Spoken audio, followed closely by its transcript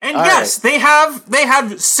And all yes, right. they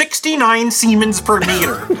have 69 Siemens per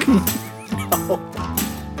meter. No.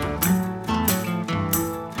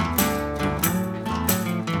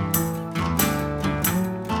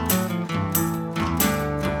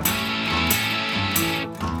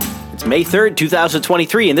 May 3rd,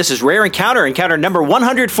 2023, and this is Rare Encounter, encounter number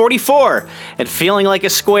 144, and feeling like a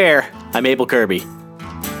square, I'm Abel Kirby.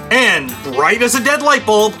 And bright as a dead light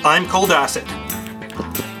bulb, I'm Cold Acid.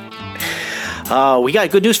 We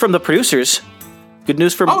got good news from the producers. Good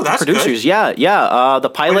news from the producers. Good. Yeah. The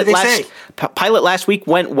pilot last week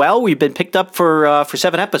went well. We've been picked up for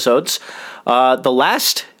 7 episodes. The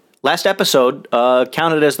last episode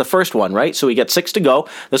counted as the first one, right? So we got 6 to go.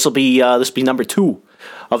 This will be number 2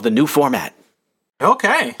 of the new format.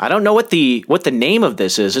 Okay. I don't know what the name of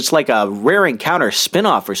this is. It's like a Rare Encounter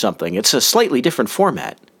spin-off or something. It's a slightly different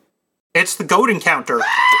format. It's the Goat Encounter.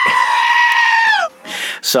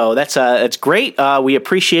 So that's great. We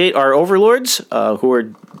appreciate our overlords who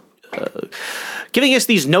are giving us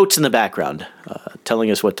these notes in the background,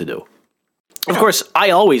 telling us what to do. Of course,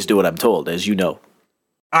 I always do what I'm told, as you know.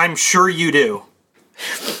 I'm sure you do.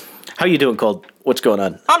 How you doing, Cold? What's going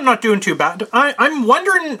on? I'm not doing too bad. I'm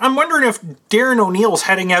wondering if Darren O'Neill's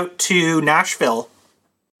heading out to Nashville.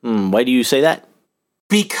 Why do you say that?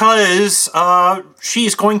 Because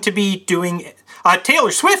she's going to be doing... Taylor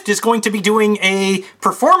Swift is going to be doing a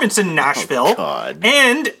performance in Nashville. Oh, God.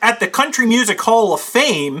 And at the Country Music Hall of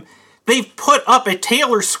Fame, they've put up a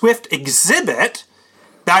Taylor Swift exhibit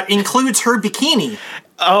that includes her bikini.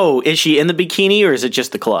 Oh, is she in the bikini or is it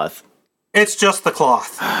just the cloth? It's just the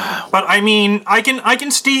cloth. But I mean, I can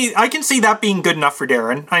see that being good enough for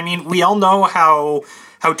Darren. I mean, we all know how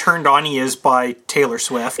turned on he is by Taylor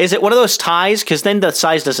Swift. Is it one of those ties? Because then the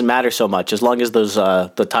size doesn't matter so much as long as those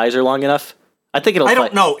the ties are long enough. I think it'll. I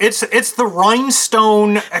don't know. It's the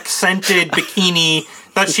rhinestone accented bikini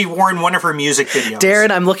that she wore in one of her music videos. Darren,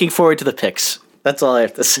 I'm looking forward to the pics. That's all I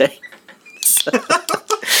have to say.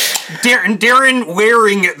 Darren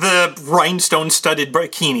wearing the rhinestone-studded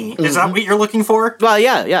bikini. Is that what you're looking for? Well,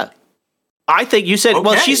 yeah. I think you said,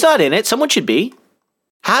 well, she's not in it. Someone should be.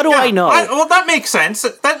 How do I know? Well, that makes sense.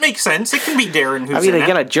 It can be Darren who's in it. I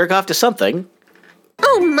gotta jerk off to something.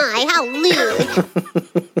 Oh, my, how lewd.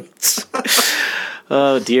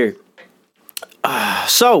 Oh, dear.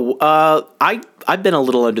 So, I've been a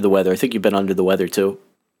little under the weather. I think you've been under the weather, too.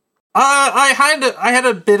 I had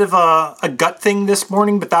a bit of a gut thing this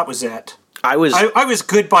morning, but that was it. I was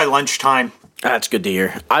good by lunchtime. That's good to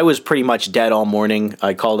hear. I was pretty much dead all morning.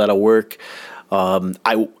 I called out of work.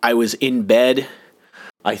 I was in bed,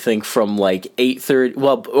 I think, from like 8:30.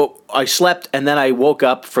 Well, I slept and then I woke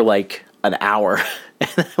up for like an hour and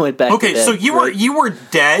then I went back to bed. Okay, so you were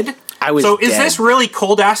dead? I was So dead. Is this really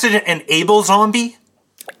Cold Acid and Abel Zombie?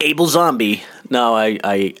 Abel Zombie. No,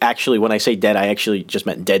 I actually, when I say dead, I actually just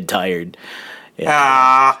meant dead tired.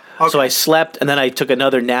 Yeah. Okay. So I slept, and then I took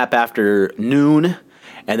another nap after noon,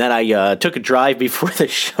 and then I took a drive before the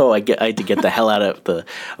show. I had to get the hell out of the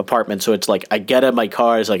apartment, so it's like I get in my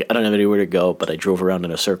car, it's like I don't have anywhere to go, but I drove around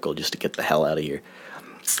in a circle just to get the hell out of here.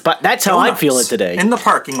 But that's how I'm feeling today. In the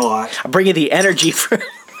parking lot. I'm bringing the energy for...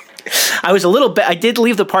 I was a little bit... I did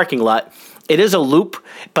leave the parking lot. It is a loop,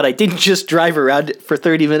 but I didn't just drive around it for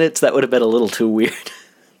 30 minutes. That would have been a little too weird.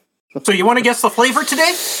 So you want to guess the flavor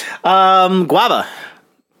today? Guava.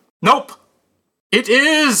 Nope. It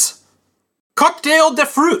is Cocktail de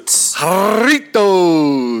Fruits.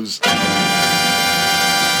 Jarritos. The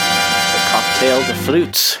Cocktail de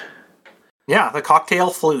Fruits. Yeah, the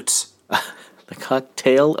Cocktail Flutes. The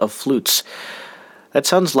Cocktail of Flutes. That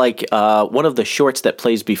sounds like one of the shorts that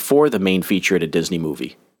plays before the main feature at a Disney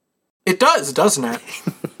movie. It does, doesn't it?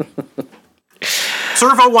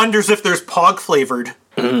 Servo wonders if there's Pog flavored.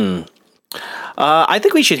 I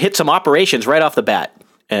think we should hit some operations right off the bat.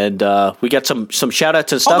 And we got some shout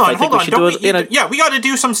outs and stuff. I think we should do it. Yeah, we got to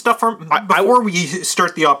do some stuff before we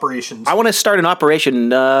start the operations. I want to start an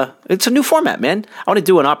operation. It's a new format, man. I want to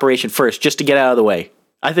do an operation first just to get out of the way.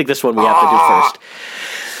 I think this one we have to do first.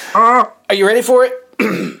 Are you ready for it?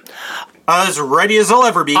 As ready as I'll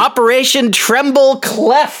ever be. Operation Tremble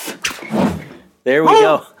Clef. There we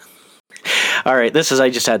go. All right, I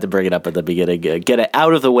just had to bring it up at the beginning, get it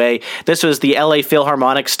out of the way. This was the LA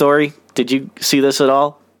Philharmonic story. Did you see this at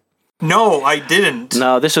all? No, I didn't.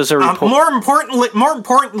 No, this was a report. More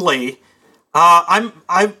importantly, I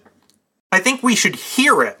think we should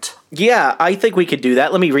hear it. Yeah, I think we could do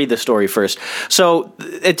that. Let me read the story first. So,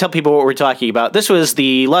 tell people what we're talking about. This was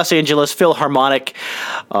the Los Angeles Philharmonic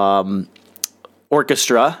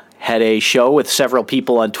Orchestra had a show with several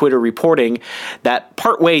people on Twitter reporting that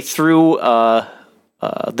partway through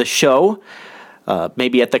the show,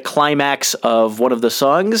 maybe at the climax of one of the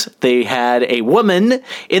songs, they had a woman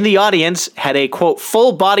in the audience had a, quote,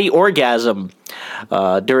 full body orgasm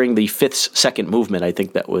during the fifth second movement. I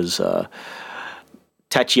think that was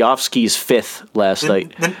Tchaikovsky's fifth last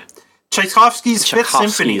night. Tchaikovsky's Fifth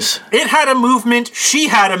Symphony. It had a movement. She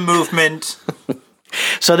had a movement.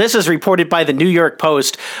 So this is reported by the New York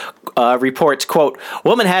Post. Reports, quote,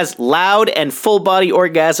 woman has loud and full body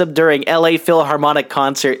orgasm during LA Philharmonic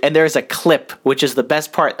concert. And there's a clip, which is the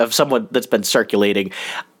best part of someone that's been circulating.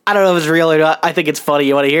 I don't know if it's real or not. I think it's funny.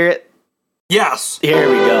 You want to hear it? Yes. Here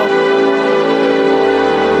we go.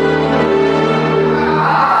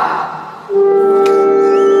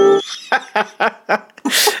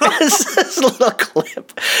 this little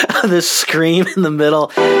clip of this scream in the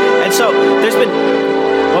middle. And so there's been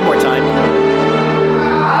one more time.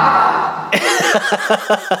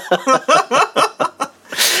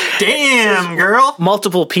 Damn, girl.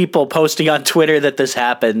 Multiple people posting on Twitter that this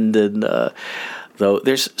happened, and though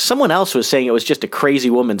there's someone else was saying it was just a crazy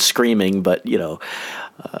woman screaming, but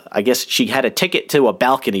I guess she had a ticket to a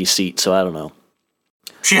balcony seat, so I don't know.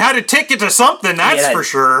 She had a ticket to something, that's for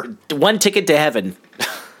sure. One ticket to heaven.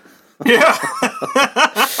 Yeah.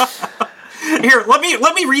 Here, let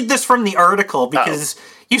me read this from the article because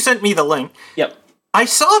you sent me the link. Yep. I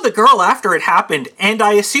saw the girl after it happened, and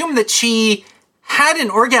I assumed that she had an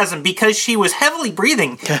orgasm because she was heavily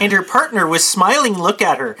breathing, and her partner was smiling look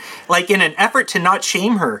at her, like in an effort to not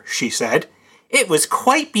shame her, she said. It was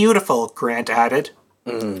quite beautiful, Grant added.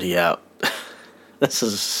 Yeah. This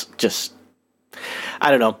is just... I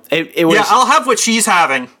don't know. It was. Yeah, I'll have what she's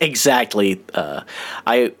having. Exactly.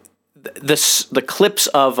 The clips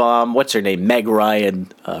of what's her name, Meg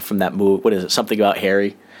Ryan from that movie. What is it? Something About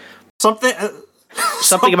Harry. Something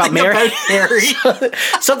about Mary. About Harry.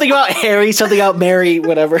 Something about Harry. Something about Mary.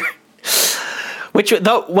 Whatever. Which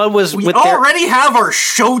one was? We already have our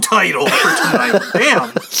show title for tonight.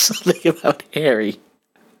 Damn. Something About Harry.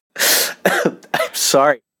 I'm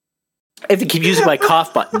sorry. I have to keep using my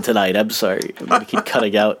cough button tonight. I'm sorry. I'm going to keep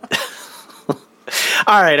cutting out.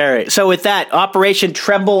 All right. So with that, Operation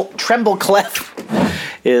Tremble Clef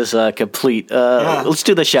is complete. Let's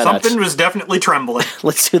do the shout-outs. Something was definitely trembling.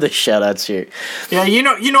 Let's do the shout-outs here. Yeah, you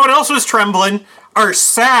know what else was trembling? Our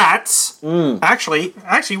Sats.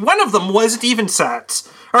 Actually, one of them wasn't even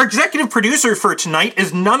Sats. Our executive producer for tonight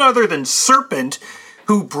is none other than Serpent,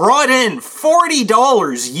 who brought in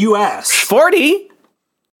 $40 US. 40?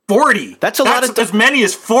 40. That's a lot of... as many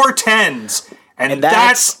as 4 tens. And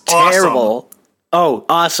that's terrible. Awesome. Oh,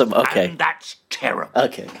 awesome. Okay. And that's terrible.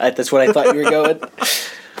 Okay. That's what I thought you were going.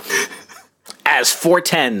 As 4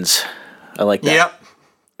 tens. I like that. Yep.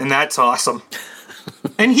 And that's awesome.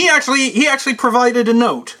 And he actually provided a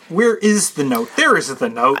note. Where is the note? There is the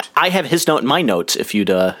note. I have his note in my notes if you'd...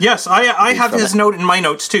 Yes, I have his note in my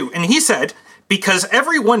notes too. And he said... Because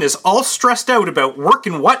everyone is all stressed out about work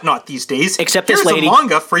and whatnot these days, except this lady. Here's a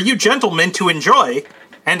manga for you gentlemen to enjoy,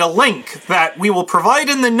 and a link that we will provide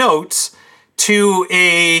in the notes to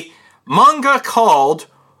a manga called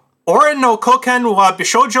Ora no Koken wa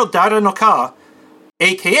Bishoujo Dara no Ka,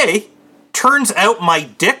 a.k.a. Turns Out My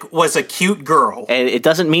Dick Was a Cute Girl. And it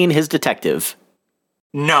doesn't mean his detective.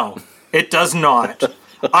 No, it does not.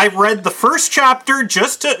 I read the first chapter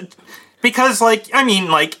just to... Because,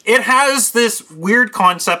 it has this weird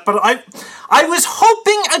concept, but I was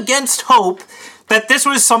hoping against hope that this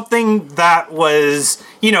was something that was,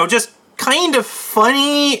 just kind of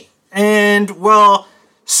funny, and, well,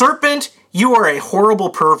 Serpent, you are a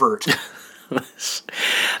horrible pervert.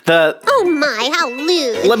 Oh my, how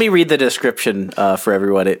lewd. Let me read the description for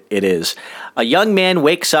everyone. It is, a young man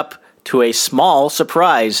wakes up to a small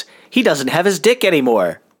surprise. He doesn't have his dick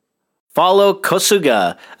anymore. Follow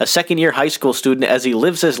Kosuga, a second-year high school student, as he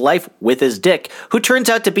lives his life with his dick, who turns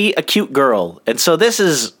out to be a cute girl. And so this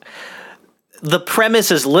is... The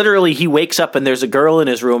premise is literally he wakes up and there's a girl in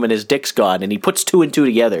his room and his dick's gone, and he puts 2 and 2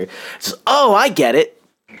 together. Says, oh, I get it.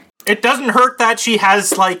 It doesn't hurt that she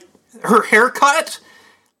has, her haircut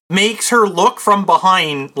makes her look from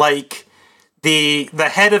behind like the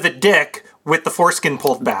head of a dick with the foreskin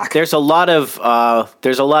pulled back. There's a lot of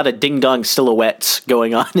ding dong silhouettes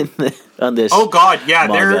going on on this. Oh God, yeah,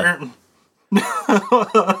 they're.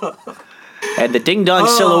 And the ding dong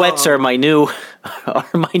silhouettes are my new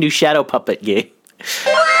shadow puppet game.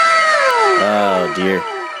 Oh dear.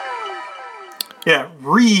 Yeah,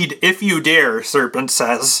 read if you dare, Serpent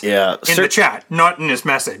says. Yeah, in the chat, not in his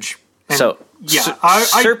message. And so yeah,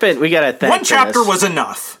 Serpent, we gotta thank. One chapter was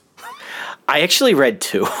enough. I actually read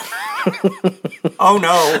 2. Oh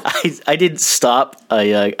no! I didn't stop.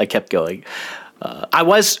 I kept going. I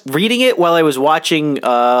was reading it while I was watching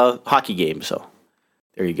hockey games. So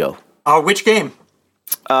There you go. Which game?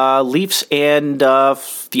 Leafs and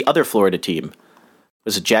the other Florida team.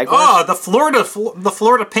 Was it Jaguars? Oh, the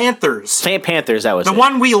Florida Panthers. Panthers, that was the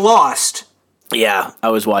one we lost. Yeah, I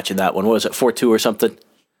was watching that one. What was it, 4-2 or something?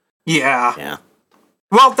 Yeah. Yeah.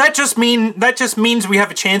 Well, that just means we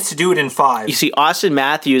have a chance to do it in 5. You see, Austin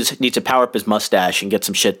Matthews needs to power up his mustache and get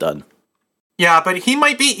some shit done. Yeah, but he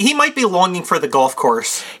might be longing for the golf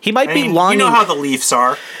course. He might be longing. You know how the Leafs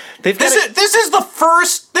are. This is the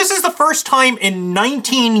first time in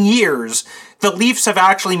 19 years the Leafs have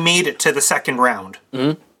actually made it to the second round.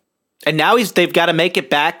 Mm-hmm. And now they've got to make it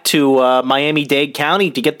back to Miami-Dade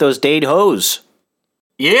County to get those Dade hoes.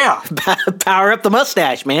 Yeah. Power up the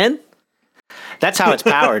mustache, man. That's how it's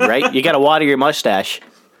powered, right? You got to water your mustache.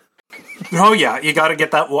 Oh yeah, you got to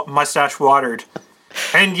get that mustache watered.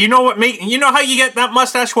 And you know how you get that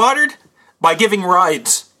mustache watered? By giving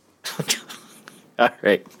rides. All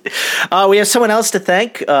right. We have someone else to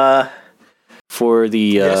thank for the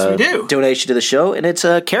yes, we do. Donation to the show, and it's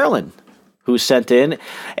Carolyn, who sent in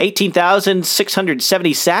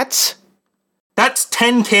 18,670 sats. That's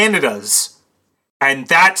 10 Canadas, and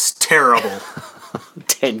that's terrible.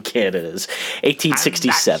 10 Canadas.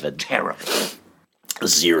 1867. Terrible.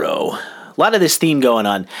 0. A lot of this theme going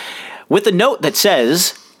on. With a note that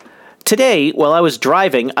says, today, while I was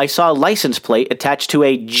driving, I saw a license plate attached to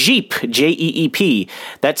a Jeep, Jeep,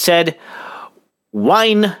 that said,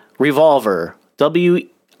 Wine Revolver,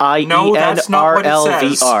 WIENRLVR, No, that's not what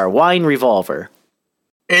it says. Wine Revolver.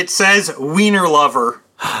 It says Wiener Lover.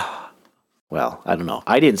 Well, I don't know.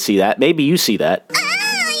 I didn't see that. Maybe you see that.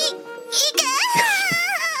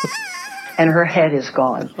 And her head is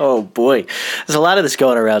gone. Oh, boy. There's a lot of this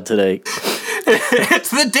going around today. It's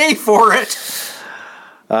the day for it.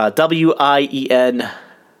 WIENRLVR.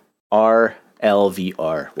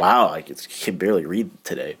 Wow, I can barely read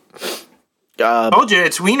today. Told you,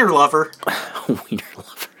 it's Wiener Lover. Wiener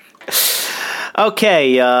Lover.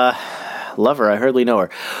 Okay, Lover, I hardly know her.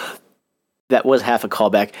 That was half a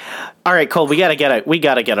callback. All right, Cole, we gotta get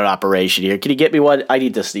an operation here. Can you get me one? I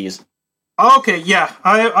need to sneeze. Okay, yeah,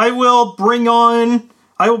 I will bring on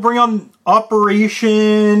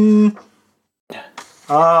Operation.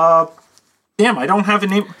 Damn, I don't have a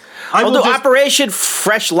name. I'll do Operation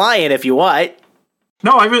Fresh Lion if you want.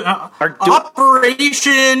 No,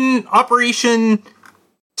 Operation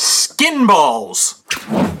Skin Balls.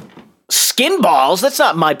 Skin Balls? That's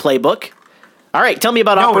not my playbook. All right, tell me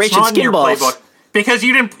about Operation Skin Balls. Playbook, because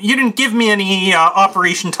you didn't give me any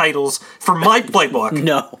operation titles for my playbook.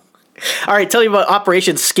 No. All right, tell me about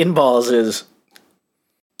Operation Skin Balls is.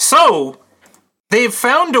 So, they've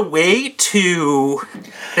found a way to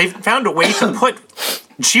put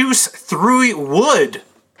juice through wood.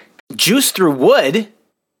 Juice through wood?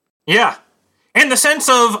 Yeah. In the sense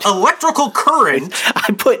of electrical current.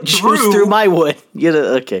 I put juice through my wood. You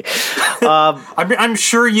know, okay. I'm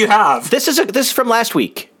sure you have. This is from last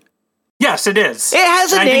week. Yes, it is. It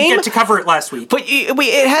has a name. I didn't get to cover it last week. But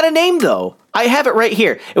it had a name, though. I have it right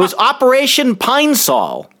here. It was Operation Pine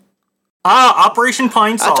Sol. Operation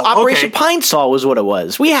Pine Sol. Operation Pine Sol was what it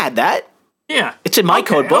was. We had that. Yeah. It's in my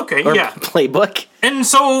code book or playbook. And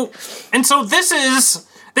so this is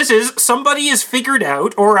somebody has figured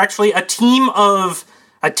out, or actually a team of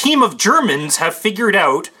Germans have figured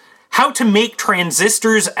out how to make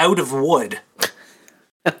transistors out of wood.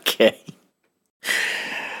 Okay.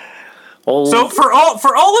 So for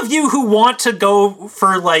all of you who want to go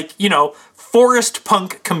for forest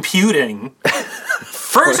punk computing,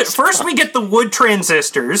 first we get the wood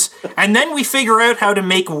transistors, and then we figure out how to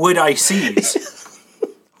make wood ICs.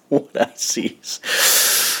 Wood ICs.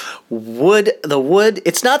 The wood.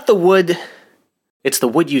 It's not the wood. It's the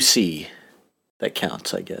wood you see that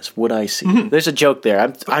counts, I guess. Wood IC. Mm-hmm. There's a joke there.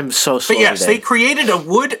 I'm so slow. But yes, today. They created a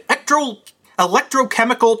wood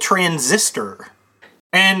electrochemical transistor.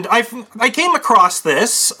 And I came across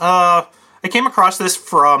this. I came across this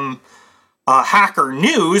from Hacker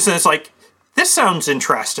News, and it's like, this sounds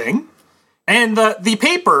interesting. And the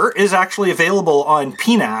paper is actually available on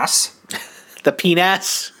PNAS. The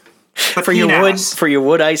PNAS for your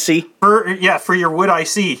wood IC. For your wood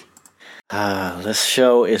IC. This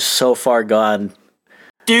show is so far gone.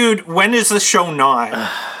 Dude, when is the show not?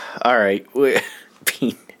 All right, is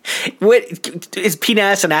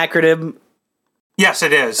PNAS an acronym? Yes,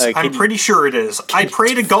 it is. I'm pretty sure it is. I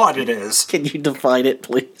pray to God it is. Can you define it,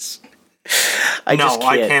 please? I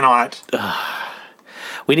cannot.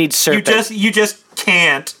 We need serpent. You just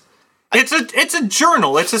can't. It's a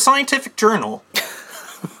journal. It's a scientific journal.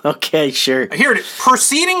 Okay, sure. Here it is.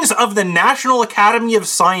 Proceedings of the National Academy of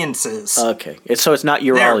Sciences. Okay. So it's not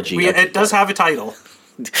urology. It does have a title.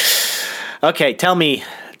 Okay, tell me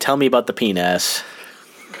about the penis.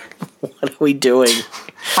 What are we doing?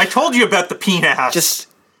 I told you about the penis.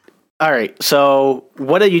 All right. So,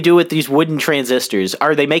 what do you do with these wooden transistors?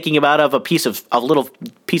 Are they making them out of a little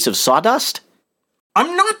piece of sawdust?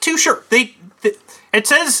 I'm not too sure. It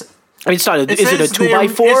says. I mean, it's not. Is it a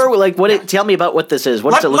 2x4? Like, what? Yeah. Tell me about what this is.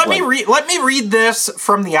 What does it look like? Let me read this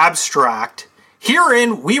from the abstract.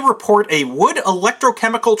 Herein, we report a wood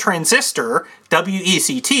electrochemical transistor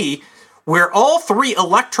 (WECT), where all three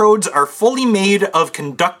electrodes are fully made of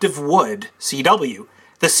conductive wood (CW).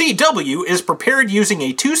 The CW is prepared using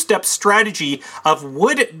a two-step strategy of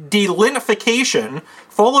wood delinification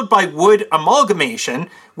followed by wood amalgamation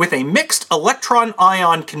with a mixed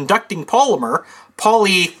electron-ion conducting polymer,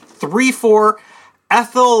 poly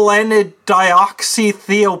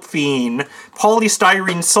 3,4-ethylenedioxythiophene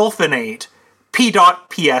polystyrene sulfonate,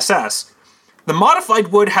 P.PSS. The modified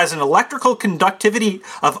wood has an electrical conductivity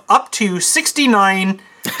of up to 69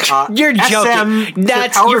 You're joking.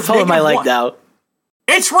 You're pulling my leg now.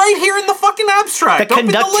 It's right here in the fucking abstract. The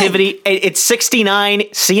conductivity, it's 69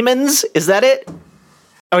 Siemens? Is that it?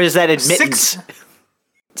 Or is that admittance?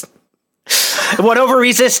 1 over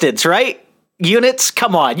resistance, right? Units?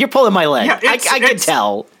 Come on, you're pulling my leg. Yeah, I can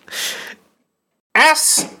tell.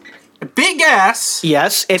 Big S.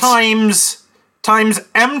 Yes, it's times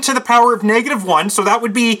m to the power of -1, so that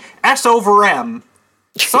would be S over m.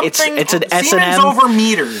 It's an S and M. Siemens over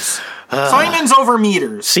meters. Siemens over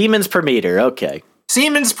meters. Siemens per meter. Okay.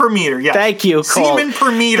 Siemens per meter. Yeah. Thank you, Cole. Siemens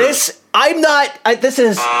per meter. I'm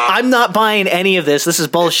not buying any of this. This is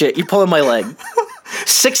bullshit. You're pulling my leg.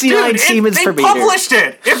 69 Siemens per meter. They published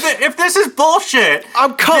it. If this is bullshit,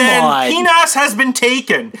 come on. Penis has been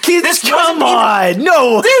taken. Come on.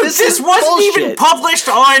 No, dude, this wasn't even published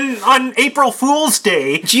on April Fool's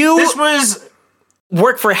Day. This was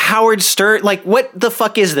work for Howard Stern. Like, what the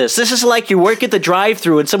fuck is this? This is like you work at the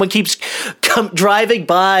drive-thru and someone keeps driving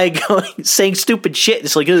by saying stupid shit.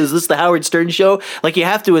 It's like, is this the Howard Stern show? Like, you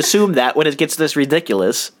have to assume that when it gets this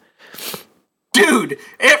ridiculous. Dude,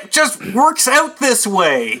 it just works out this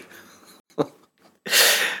way.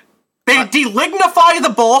 They delignify the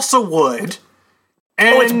balsa wood.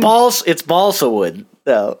 And it's balsa wood.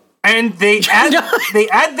 Oh. And they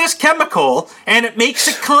add this chemical, and it makes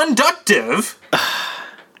it conductive.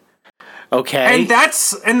 Okay. And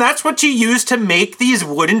that's what you use to make these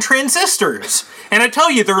wooden transistors. And I tell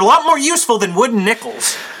you, they're a lot more useful than wooden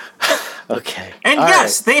nickels. Okay. And all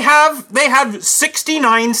yes, right. they have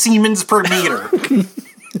 69 Siemens per meter.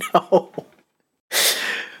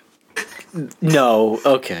 No.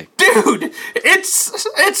 Okay. Dude,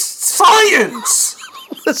 it's science.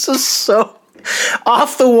 This is so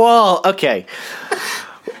off the wall. Okay.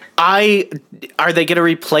 Are they going to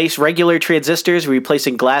replace regular transistors,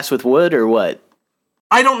 replacing glass with wood, or what?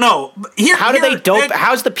 I don't know. How do they dope?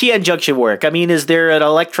 How's the PN junction work? I mean, is there an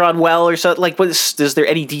electron well or something? Like, is there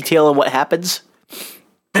any detail on what happens?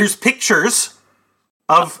 There's pictures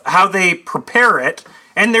of how they prepare it,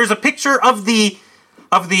 and there's a picture of the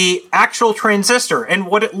actual transistor. And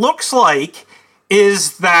what it looks like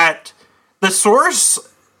is that the source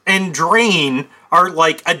and drain are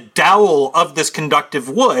like a dowel of this conductive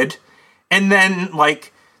wood, and then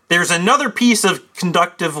like there's another piece of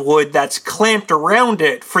conductive wood that's clamped around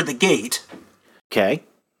it for the gate. Okay.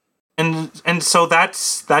 And so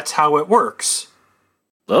that's how it works.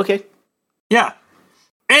 Okay. Yeah.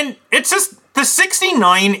 And it's just the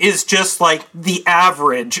 69 is just like the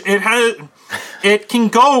average. It can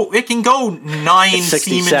go 9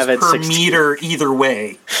 Siemens per meter either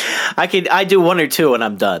way. I do 1 or 2 and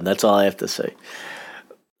I'm done. That's all I have to say.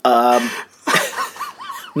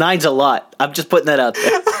 9's a lot. I'm just putting that out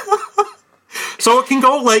there. So it can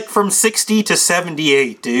go like from 60 to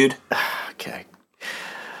 78, dude. Okay.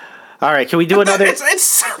 All right, can we do another? It's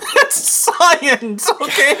science,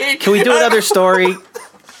 okay? Can we do another story?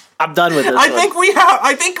 I'm done with this. I think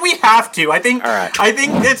we have to. I think. All right. I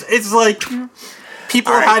think it's like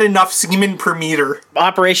people had enough semen per meter.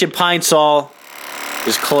 Operation Pine Sol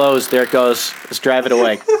is closed. There it goes. Let's drive it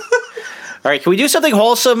away. All right, can we do something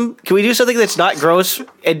wholesome? Can we do something that's not gross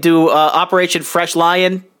and do Operation Fresh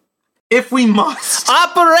Lion? If we must.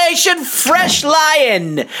 Operation Fresh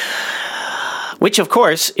Lion! Which, of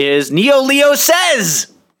course, is Neo Leo Says!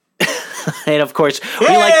 And, of course, we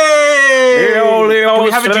like... Neo Leo Do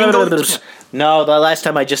we have a jingle? No, the last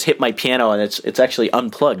time I just hit my piano, and it's actually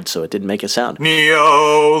unplugged, so it didn't make a sound.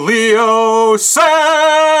 Neo Leo Says!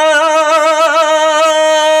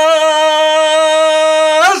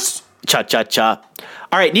 Cha-cha-cha.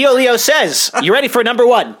 All right, Neo Leo Says. You ready for number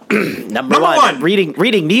 1? Number one.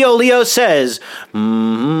 Reading Neo Leo Says.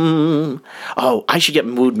 Oh, I should get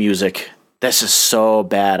mood music. This is so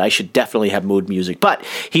bad. I should definitely have mood music. But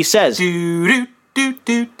he says,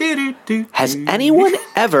 has anyone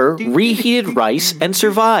ever reheated rice and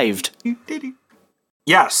survived?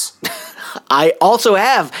 Yes. I also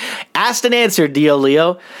have. Asked and answered, Neo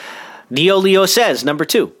Leo. Neo Leo says, number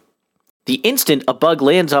 2. The instant a bug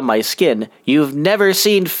lands on my skin, you've never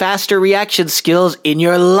seen faster reaction skills in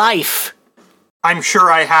your life. I'm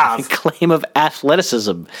sure I have. Claim of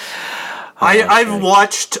athleticism. I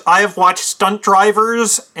have watched stunt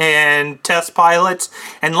drivers and test pilots,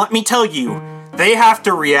 and let me tell you, they have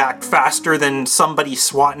to react faster than somebody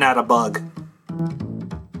swatting at a bug.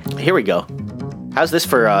 Here we go. How's this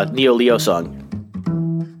for a Neo Leo song?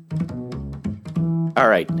 All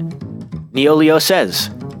right. Neo Leo says,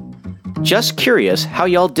 just curious how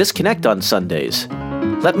y'all disconnect on Sundays.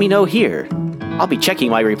 Let me know here. I'll be checking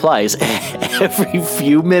my replies every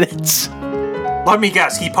few minutes. Let me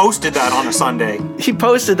guess, he posted that on a Sunday. He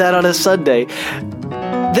posted that on a Sunday.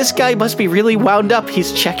 This guy must be really wound up.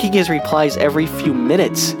 He's checking his replies every few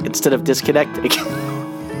minutes instead of disconnecting.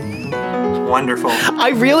 Wonderful. I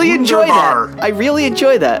really enjoy that. I really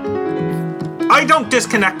enjoy that. I don't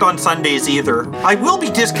disconnect on Sundays either. I will be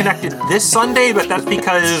disconnected this Sunday, but that's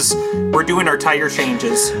because we're doing our tire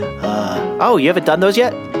changes. Oh, you haven't done those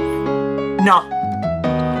yet? No.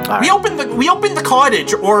 We opened the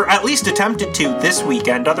cottage, or at least attempted to, this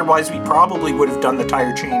weekend. Otherwise, we probably would have done the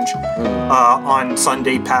tire change on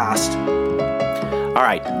Sunday past. All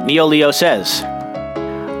right. Neo Leo says,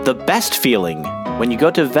 the best feeling when you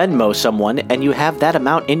go to Venmo someone and you have that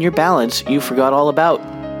amount in your balance you forgot all about.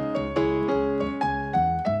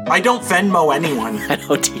 I don't Venmo anyone. I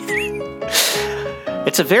don't either.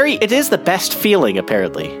 It is the best feeling,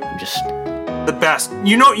 apparently. The best.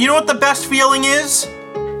 You know what the best feeling is?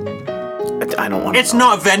 I don't want to. It's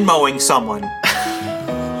not Venmoing someone.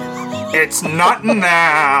 It's not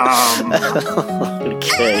now.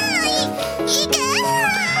 Okay.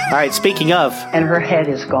 All right, speaking of. And her head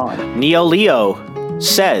is gone. Neo Leo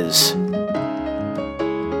says,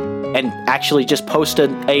 and actually just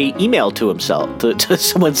posted a email to himself, to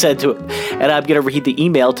someone said to him, and I'm going to read the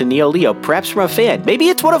email to Neo Leo, perhaps from a fan. Maybe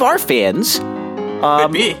it's one of our fans.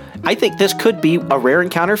 Could be. I think this could be a Rare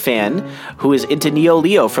Encounter fan who is into Neo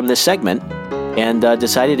Leo from this segment and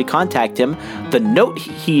decided to contact him. The note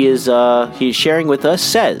he is sharing with us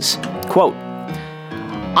says, quote,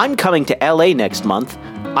 I'm coming to LA next month.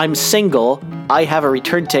 I'm single. I have a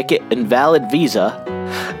return ticket and valid visa.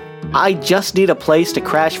 I just need a place to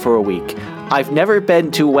crash for a week. I've never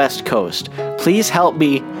been to West Coast. Please help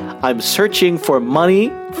me. I'm searching for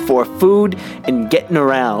money, for food, and getting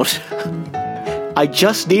around. I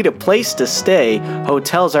just need a place to stay.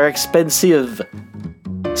 Hotels are expensive.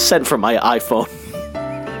 Sent from my iPhone.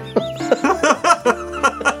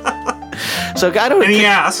 So I don't. And he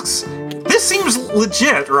asks, "This seems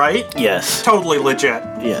legit, right?" Yes. Totally legit.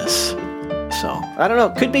 Yes. So I don't know.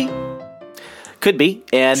 Could be. Could be.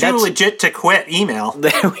 And too legit to quit email.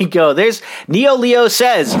 There we go. There's Neo Leo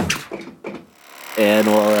says, and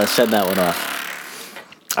we'll send that one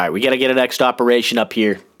off. All right, we got to get an next operation up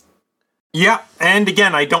here. Yeah, and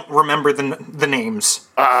again, I don't remember the names.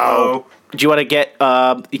 Oh. So. Do you want to get,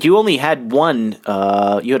 you only had one,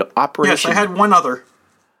 you had Operation... Yes, I had one other.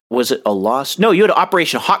 Was it a loss? No, you had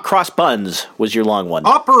Operation Hot Cross Buns was your long one.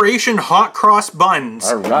 Operation Hot Cross Buns.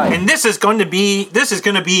 All right. And this is going to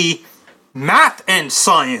be math and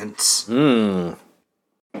science.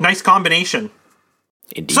 Nice combination.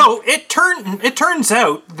 Indeed. So, it turns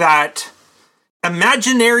out that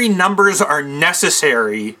imaginary numbers are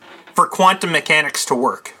necessary for quantum mechanics to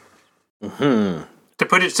work. Mm-hmm. To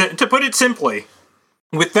put it simply,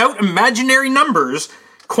 without imaginary numbers,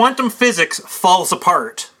 quantum physics falls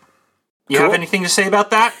apart. You have anything to say about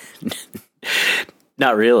that?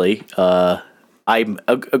 Not really.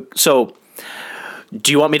 So,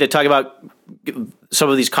 do you want me to talk about some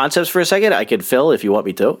of these concepts for a second? I can fill if you want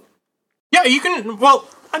me to. Yeah, you can. Well,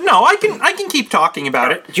 no, I can keep talking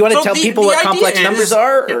about it. Do you want to tell people what complex numbers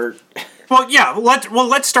are? Or? Well, yeah.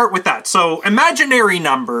 Let's start with that. So, imaginary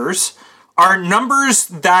numbers are numbers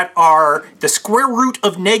that are the square root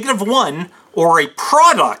of -1 or a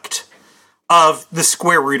product of the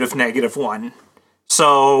square root of -1.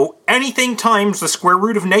 So, anything times the square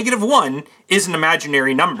root of -1 is an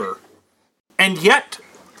imaginary number. And yet,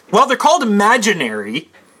 while they're called imaginary,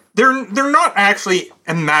 they're not actually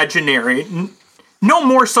imaginary, no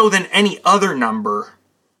more so than any other number.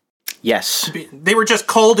 Yes. They were just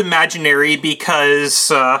called imaginary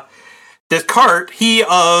because Descartes, he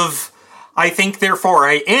of I think therefore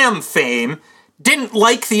I am fame, didn't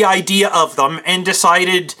like the idea of them and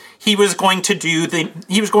decided he was going to do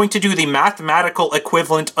the mathematical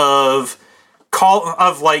equivalent of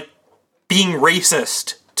being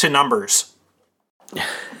racist to numbers.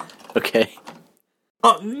 Okay.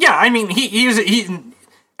 Yeah, I mean, he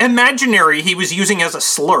imaginary he was using as a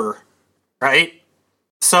slur, right?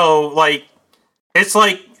 So, like, it's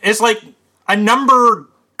like a number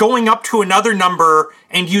going up to another number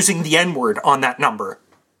and using the N-word on that number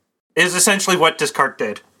is essentially what Descartes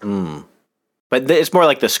did. But it's more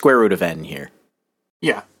like the square root of n here.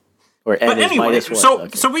 Yeah. Or n is minus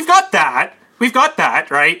 1. So we've got that. We've got that,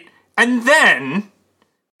 right? And then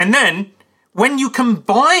when you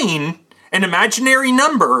combine an imaginary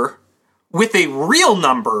number with a real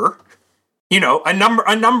number, a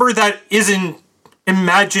number that isn't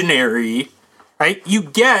imaginary, right? You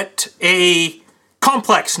get a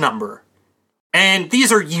complex number. And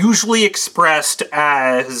these are usually expressed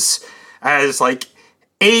as like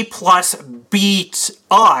a plus b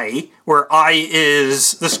I, where I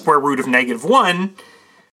is the square root of -1.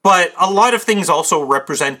 But a lot of things also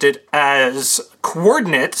represented as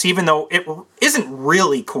coordinates, even though it isn't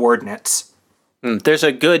really coordinates. There's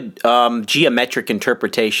a good geometric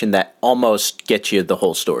interpretation that almost gets you the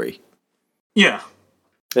whole story. Yeah.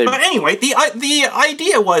 But anyway, the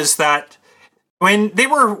idea was that when they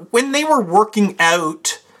were working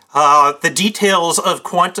out the details of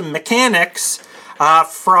quantum mechanics,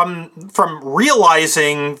 from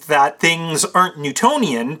realizing that things aren't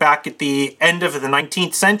Newtonian back at the end of the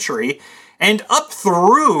 19th century, and up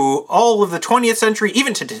through all of the 20th century,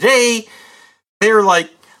 even to today, they're like,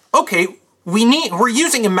 okay, we're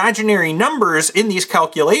using imaginary numbers in these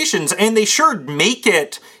calculations, and they sure make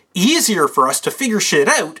it easier for us to figure shit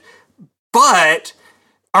out, but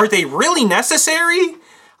are they really necessary?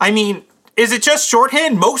 I mean, is it just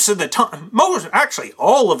shorthand? Most of the time, actually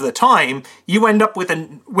all of the time, you end up with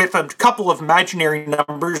a couple of imaginary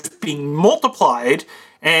numbers being multiplied.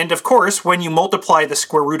 And of course, when you multiply the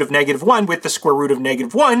square root of -1 with the square root of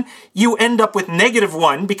 -1, you end up with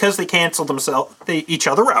 -1 because they cancel each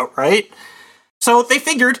other out, right? So they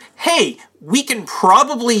figured, hey, we can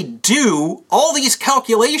probably do all these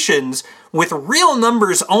calculations with real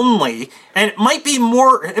numbers only, and it might be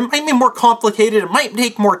more complicated, it might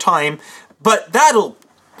take more time, but that'll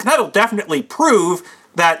definitely prove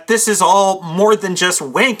that this is all more than just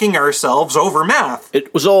wanking ourselves over math.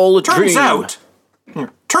 It was all a dream.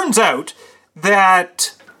 Turns out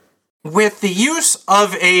that with the use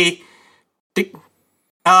of a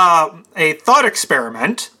thought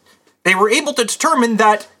experiment, they were able to determine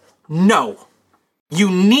that no, you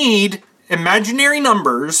need imaginary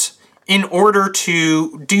numbers in order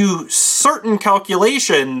to do certain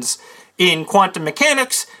calculations in quantum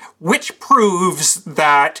mechanics, which proves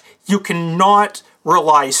that you cannot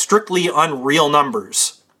rely strictly on real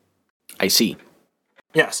numbers. I see.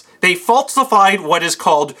 Yes. They falsified what is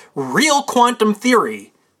called real quantum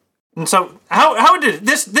theory. And so, how did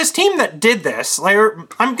this team that did this,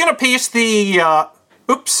 I'm gonna paste the,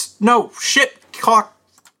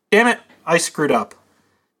 damn it, I screwed up.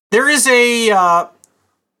 There is an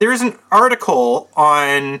article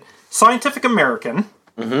on Scientific American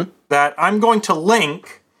that I'm going to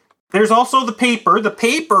link. There's also the paper.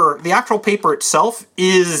 The actual paper itself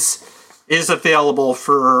is available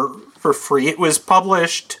for free. It was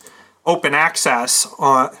published open access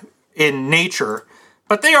in Nature.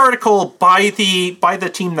 But the article by the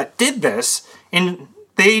team that did this, and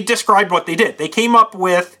they described what they did. They came up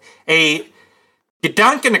with a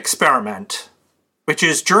Gedanken experiment, which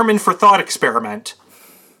is German for thought experiment.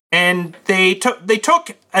 And they based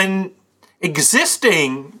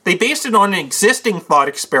it on an existing thought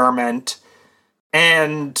experiment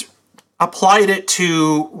and applied it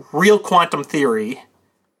to real quantum theory.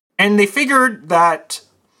 And they figured that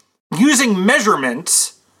using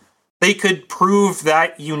measurements, they could prove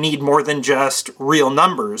that you need more than just real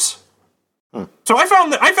numbers. So I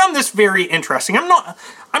found this very interesting. I'm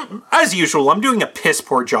as usual, I'm doing a piss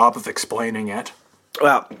poor job of explaining it.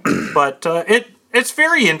 Well, but it's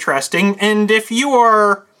very interesting, and if you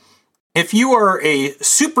are a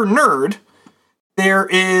super nerd,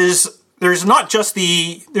 there's not just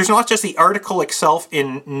the article itself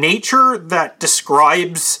in Nature that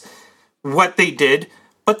describes what they did,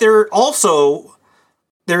 but there's also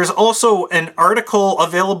an article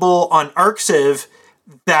available on Arxiv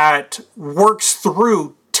that works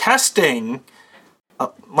through testing,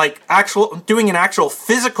 doing an actual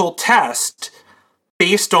physical test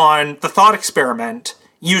based on the thought experiment,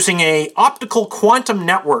 using a optical quantum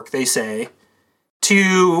network, they say,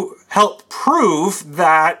 to help prove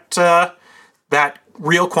that that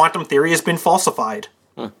real quantum theory has been falsified.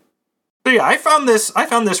 So yeah, I found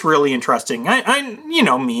this really interesting. I you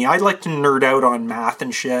know me, I like to nerd out on math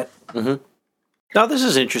and shit. Now, this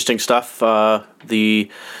is interesting stuff. I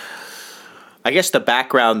guess the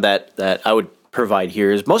background that I would provide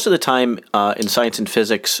here is most of the time in science and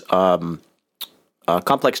physics,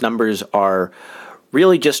 complex numbers are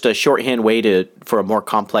really just a shorthand way for a more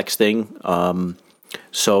complex thing.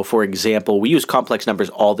 So, for example, we use complex numbers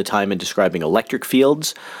all the time in describing electric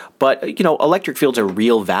fields, but electric fields are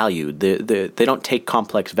real valued. They don't take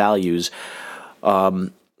complex values,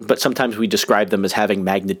 but sometimes we describe them as having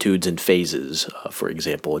magnitudes and phases, for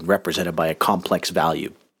example, and represented by a complex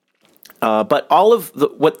value. But all of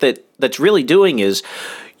that's really doing is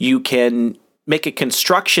you can make a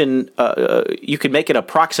construction, you can make an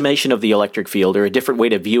approximation of the electric field or a different way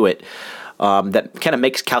to view it that kind of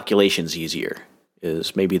makes calculations easier,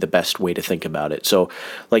 is maybe the best way to think about it. So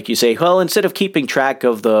like you say, well, instead of keeping track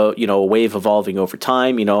of the, a wave evolving over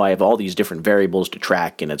time, I have all these different variables to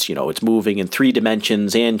track, and it's, it's moving in 3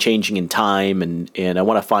 dimensions and changing in time. And I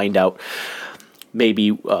want to find out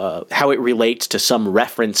maybe how it relates to some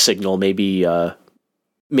reference signal, maybe how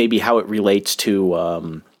it relates to,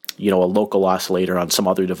 a local oscillator on some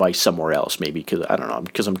other device somewhere else, maybe,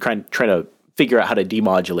 because I'm trying to figure out how to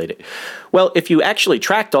demodulate it. Well, if you actually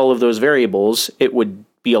tracked all of those variables, it would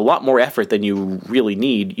be a lot more effort than you really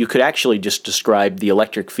need. You could actually just describe the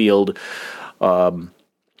electric field as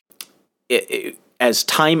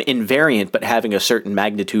time invariant, but having a certain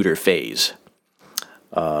magnitude or phase.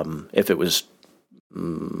 If it was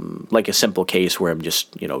like a simple case where I'm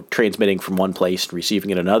just, transmitting from one place and receiving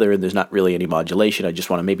in another, and there's not really any modulation, I just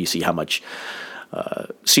want to maybe see how much,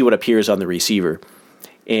 see what appears on the receiver.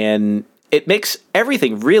 And it makes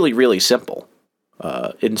everything really, really simple.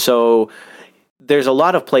 And so there's a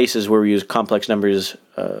lot of places where we use complex numbers.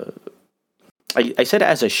 I said it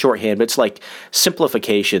as a shorthand, but it's like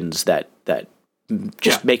simplifications that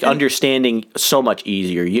just make understanding so much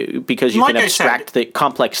easier because you can abstract the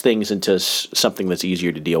complex things into something that's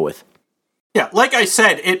easier to deal with. Yeah, like I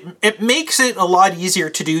said, it makes it a lot easier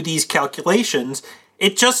to do these calculations.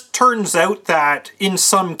 It just turns out that in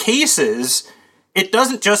some cases, it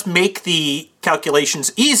doesn't just make the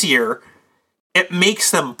calculations easier, it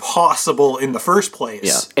makes them possible in the first place.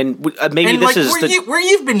 Yeah, and maybe this is where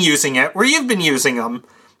you've been using them,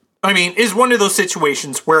 is one of those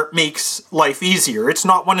situations where it makes life easier. It's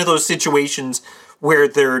not one of those situations where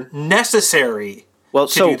they're necessary to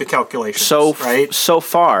do the calculations, right? So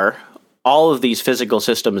far, all of these physical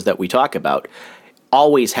systems that we talk about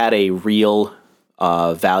always had a real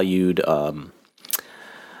valued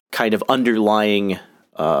kind of underlying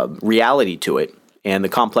reality to it, and the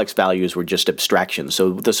complex values were just abstractions.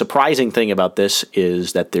 So the surprising thing about this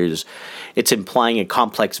is that it's implying a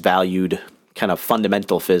complex valued kind of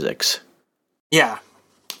fundamental physics. Yeah,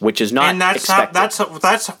 which is not, and that's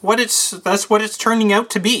what it's turning out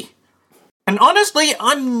to be. And honestly,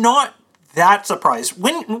 I'm not that surprised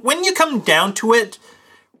when you come down to it.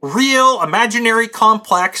 Real, imaginary,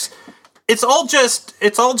 complex. It's all just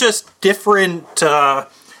different.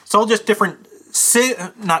 It's all just different,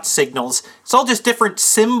 not signals. It's all just different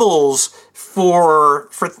symbols for,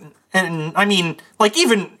 and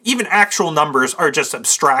even actual numbers are just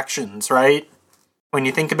abstractions, right? When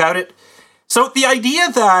you think about it. So the idea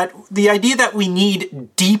that we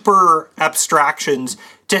need deeper abstractions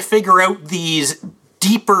to figure out these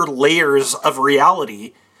deeper layers of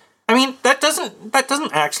reality, that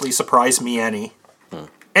doesn't actually surprise me any.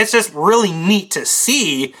 It's just really neat to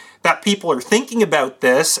see that people are thinking about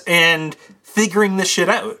this and figuring this shit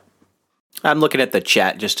out. I'm looking at the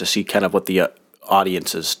chat just to see kind of what the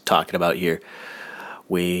audience is talking about here.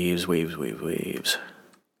 Waves.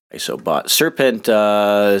 Isobot Serpent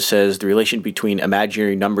says the relation between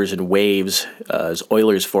imaginary numbers and waves is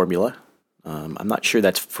Euler's formula. I'm not sure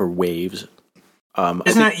that's for waves.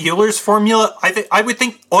 Isn't that Euler's formula? I would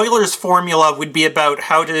think Euler's formula would be about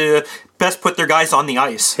how to best put their guys on the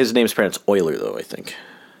ice. His name's pronounced Euler, though, I think.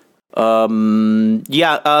 And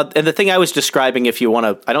the thing I was describing, if you want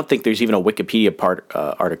to, I don't think there's even a Wikipedia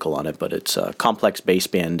article on it, but it's a complex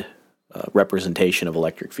baseband representation of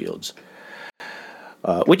electric fields,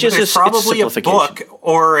 which is probably a book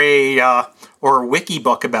or a wiki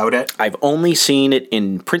book about it. I've only seen it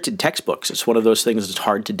in printed textbooks. It's one of those things that's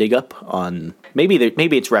hard to dig up on. Maybe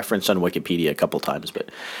it's referenced on Wikipedia a couple times,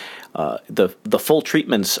 but the full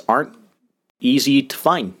treatments aren't easy to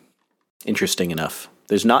find. Interesting enough.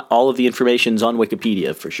 There's not all of the information's on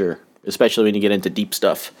Wikipedia for sure, especially when you get into deep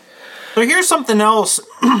stuff. So here's something else.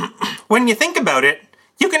 When you think about it,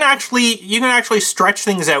 you can actually stretch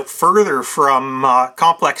things out further from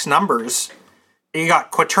complex numbers. You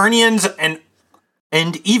got quaternions and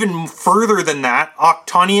even further than that,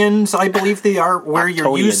 octonions. I believe they are where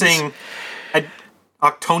you're using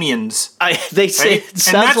Octonians. They say it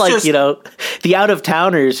sounds like, just, the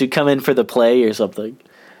out-of-towners who come in for the play or something.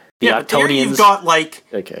 The Octonians. Here you've got,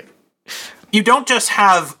 okay. You don't just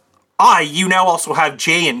have I, you now also have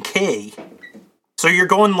J and K. So you're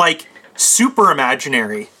going, super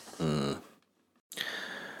imaginary.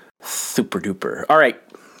 Super duper. All right.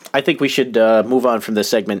 I think we should move on from this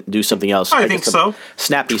segment and do something else. I think so.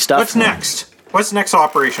 Snappy stuff. What's next? What's the next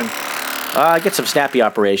operation? Get some snappy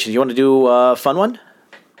operations. You want to do a fun one?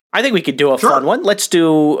 I think we could do a fun one. Let's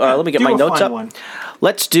do... let me get my notes up. One.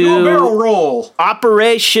 Let's do a barrel roll.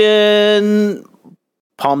 Operation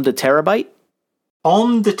Palm de Terabyte.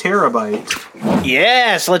 Palm de Terabyte.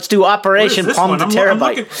 Yes, let's do Operation Palm de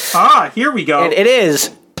Terabyte. Here we go. It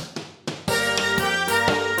is.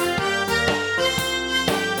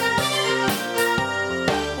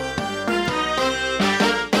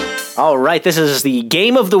 All right, this is the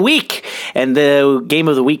game of the week. And the game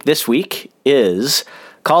of the week this week is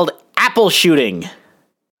called Apple Shooting.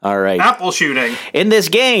 All right. Apple Shooting. In this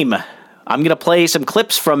game, I'm going to play some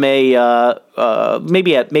clips from a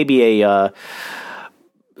maybe a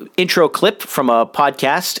intro clip from a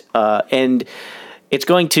podcast, and it's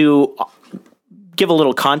going to give a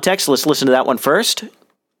little context. Let's listen to that one first.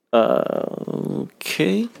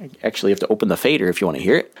 Okay. I actually have to open the fader if you want to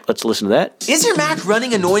hear it. Let's listen to that. Is your Mac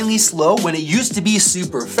running annoyingly slow when it used to be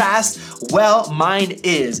super fast? Well, mine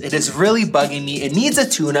is. It is really bugging me. It needs a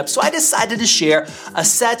tune-up, so I decided to share a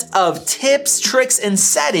set of tips, tricks, and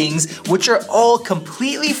settings which are all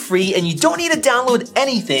completely free, and you don't need to download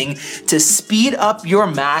anything to speed up your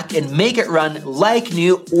Mac and make it run like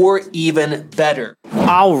new or even better.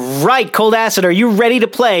 All right, Cold Acid, are you ready to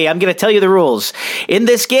play? I'm going to tell you the rules. In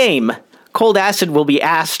this game, Cold Acid will be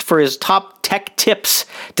asked for his top tech tips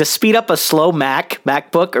to speed up a slow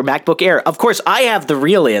MacBook, or MacBook Air. Of course, I have the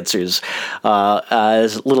real answers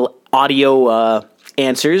as little audio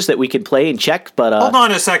answers that we can play and check. But hold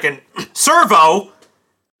on a second. Servo,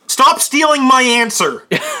 stop stealing my answer.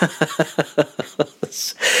 He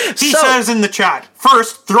says in the chat,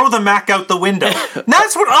 first, throw the Mac out the window.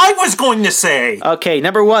 That's what I was going to say. Okay,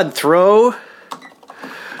 number one, throw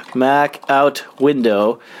Mac out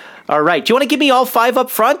window. All right. Do you want to give me all five up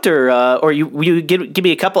front, or you give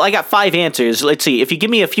me a couple? I got 5 answers. Let's see. If you give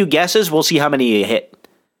me a few guesses, we'll see how many you hit.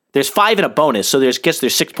 There's 5 and a bonus, so there's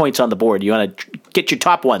 6 points on the board. You want to get your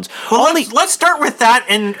top ones. Well, let's start with that,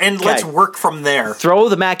 and let's work from there. Throw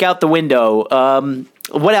the Mac out the window.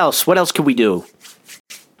 What else? What else could we do?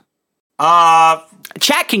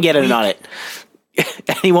 Chat can get in on it.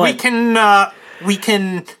 Anyone? We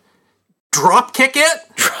can drop kick it.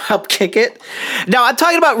 Drop kick it. Now I'm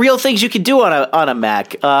talking about real things you can do on a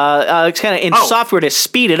Mac. It's kind of in software to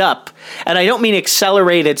speed it up, and I don't mean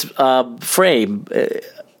accelerate its frame.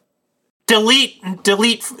 Delete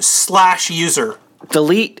 /user.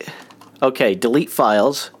 Delete. Okay. Delete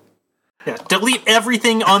files. Yeah, delete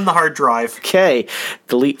everything on the hard drive. Okay,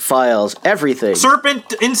 delete files, everything.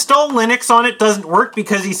 Serpent, install Linux on it doesn't work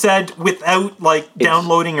because he said without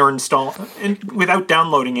downloading or without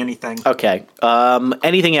downloading anything. Okay,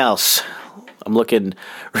 anything else? I'm looking,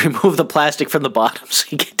 remove the plastic from the bottom so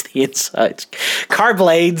you get to the insides. Car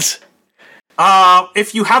blades.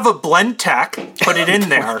 If you have a blend tech, put it in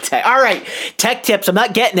there. All right, tech tips, I'm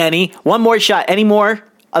not getting any. One more shot, any more?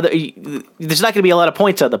 There's not going to be a lot of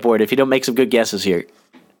points on the board if you don't make some good guesses here.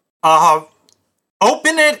 Open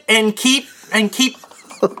it and keep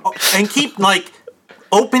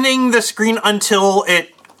opening the screen until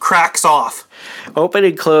it cracks off. Open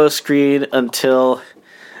and close screen until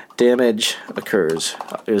damage occurs.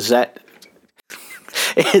 Does that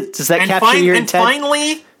capture your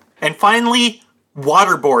intent? And finally,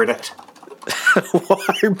 waterboard it.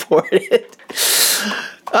 Waterboard it.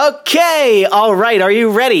 Okay, all right. Are you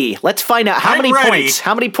ready? Let's find out how many points.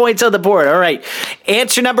 How many points on the board? All right.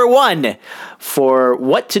 Answer number 1 for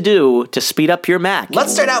what to do to speed up your Mac.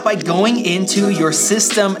 Let's start out by going into your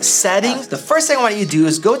system settings. The first thing I want you to do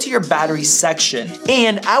is go to your battery section,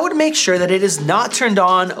 and I would make sure that it is not turned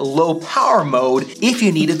on low power mode if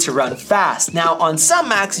you need it to run fast. Now, on some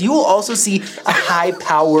Macs, you will also see a high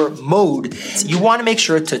power mode. You want to make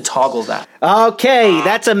sure to toggle that. Okay,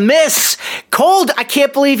 that's a miss. Cold, I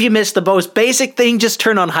can't believe you missed the most basic thing. Just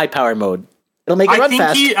turn on high power mode. It'll make it run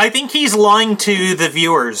fast. I think he's lying to the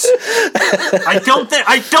viewers. I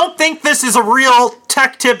don't think this is a real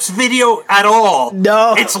Tech Tips video at all.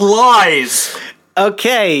 No. It's lies.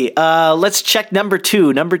 Okay, let's check number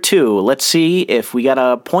 2. Number 2. Let's see if we got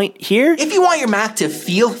a point here. If you want your Mac to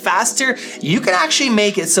feel faster, you can actually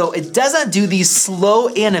make it so it doesn't do these slow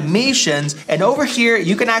animations. And over here,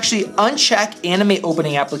 you can actually uncheck animate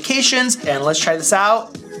opening applications. And let's try this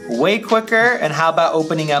out. way quicker. And how about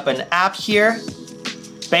opening up an app here?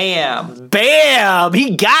 Bam. Bam!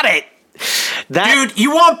 He got it! Dude,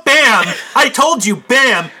 you want bam? I told you,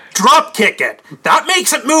 bam. Drop kick it. That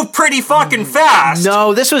makes it move pretty fucking fast.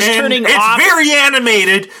 No, this was turning off. It's very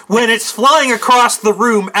animated when it's flying across the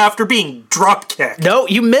room after being drop kicked. No,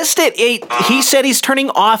 you missed it. He said he's turning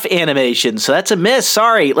off animation, so that's a miss.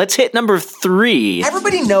 Sorry. Let's hit number 3.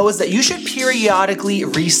 Everybody knows that you should periodically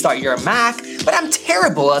restart your Mac, but I'm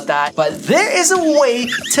terrible at that. But there is a way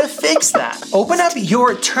to fix that. Open up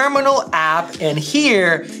your terminal app and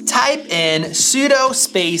here, type in sudo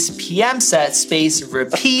space pmset space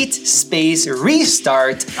repeat space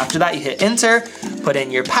restart. After that, you hit enter, put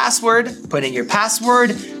in your password,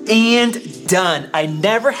 and done. I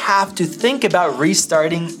never have to think about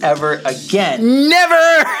restarting ever again.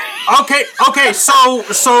 Never! Okay, so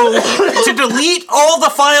to delete all the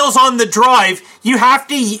files on the drive, you have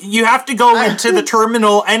to go into the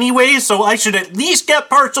terminal anyway, so I should at least get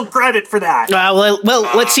partial credit for that. Well,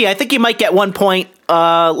 let's see. I think you might get 1 point.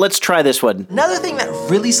 Let's try this one. Another thing that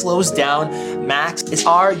really slows down Macs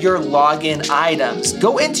are your login items.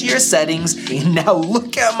 Go into your settings, and now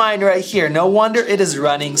look at mine right here. No wonder it is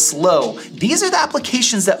running slow. These are the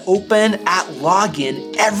applications that open at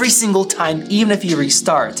login every single time, even if you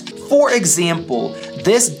restart. For example,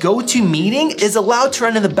 this GoToMeeting is allowed to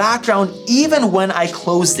run in the background even when I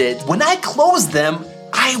closed it. When I close them,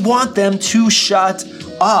 I want them to shut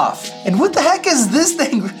off. And what the heck is this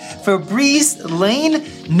thing? Febreze Lane?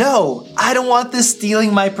 No, I don't want this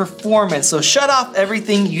stealing my performance, so shut off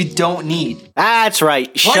everything you don't need. That's right.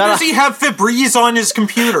 Why does he have Febreze on his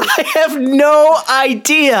computer? I have no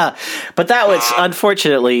idea. But that was,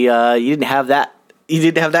 unfortunately, you didn't have that. You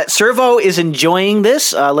didn't have that. Servo is enjoying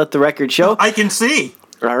this. Let the record show. I can see.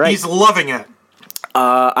 All right. He's loving it.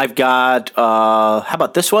 I've got, how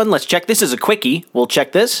about this one? Let's check. This is a quickie. We'll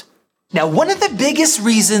check this. Now, one of the biggest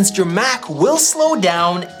reasons your Mac will slow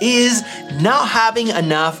down is not having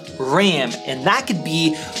enough RAM, and that could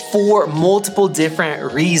be for multiple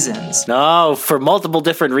different reasons. No, for multiple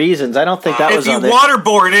different reasons. I don't think that was on there. If you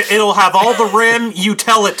waterboard it, it'll have all the RAM you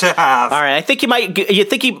tell it to have. All right, I think you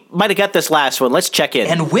might have got this last one. Let's check in.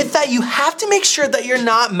 And with that, you have to make sure that you're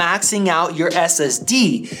not maxing out your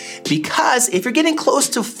SSD, because if you're getting close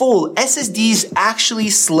to full, SSDs actually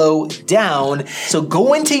slow down. So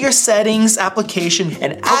go into your settings application,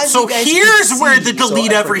 and as so you guys here's can see, where the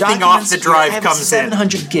delete everything off the drive comes in.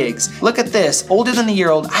 700 gigs. Look at this, older than a year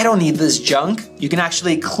old. I don't need this junk. You can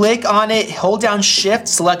actually click on it, hold down shift,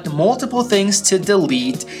 select multiple things to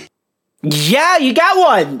delete. Yeah, you got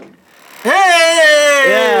one. Hey!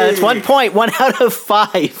 Yeah, it's 1 point, 1 out of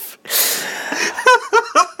 5.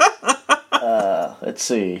 Let's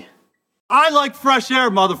see. I like fresh air,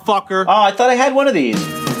 motherfucker. Oh, I thought I had one of these.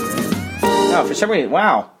 Oh, for some reason,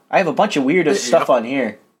 wow. I have a bunch of weird stuff on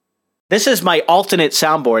here. This is my alternate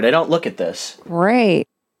soundboard. I don't look at this. Great.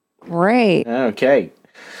 Okay.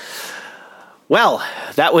 Well,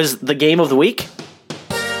 that was the game of the week.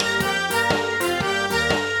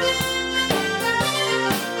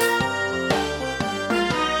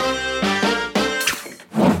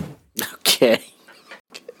 Okay.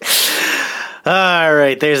 All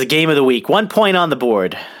right, there's the game of the week. 1 point on the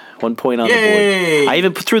board. 1 point on the board. I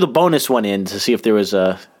even threw the bonus one in to see if there was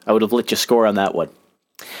a... I would have let you score on that one.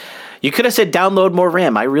 You could have said download more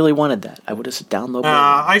RAM. I really wanted that. I would have said download more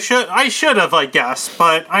RAM. I should have, I guess.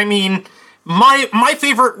 But, I mean, my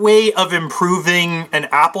favorite way of improving an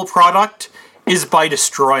Apple product is by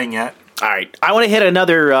destroying it. All right. I want to hit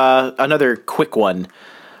another quick one,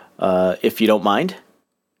 if you don't mind.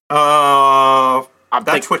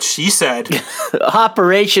 That's what she said.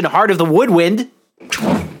 Operation Heart of the Woodwind.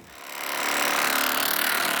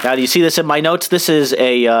 Now, do you see this in my notes? This is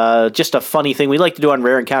just a funny thing we like to do on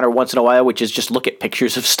Rare Encounter once in a while, which is just look at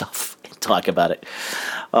pictures of stuff and talk about it.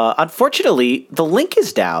 Unfortunately, the link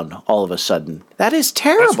is down all of a sudden. That is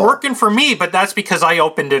terrible. It's working for me, but that's because I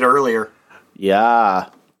opened it earlier. Yeah.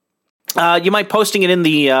 You mind posting it in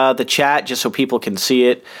the chat just so people can see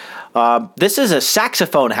it? This is a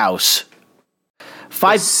saxophone house.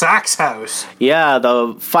 Sax house. Yeah,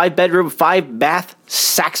 the 5-bedroom, 5-bath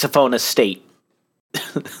saxophone estate.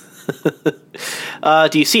 Do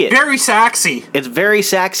you see it? Very saxy. It's very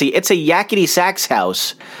saxy. It's a yakety sax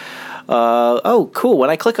house. Oh, cool. When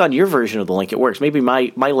I click on your version of the link, it works. Maybe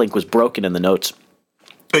my link was broken in the notes.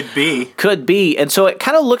 Could be. And so it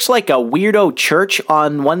kind of looks like a weirdo church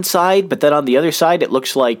on one side, but then on the other side, it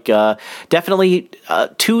looks like definitely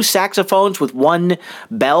 2 saxophones with 1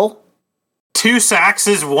 bell. 2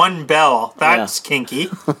 saxes, 1 bell. That's kinky.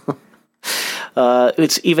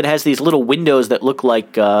 It even has these little windows that look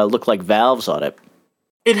like valves on it.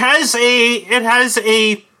 It has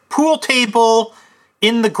a pool table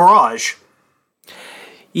in the garage.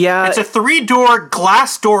 Yeah. It's a 3-door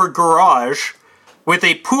glass door garage with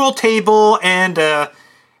a pool table and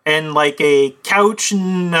like a couch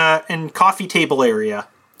and coffee table area.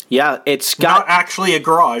 Yeah, it's got not actually a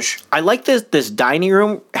garage. I like this dining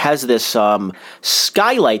room has this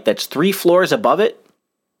skylight that's 3 floors above it.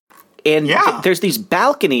 And there's these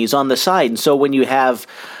balconies on the side, and so when you have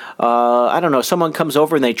I don't know, someone comes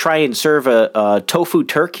over and they try and serve a tofu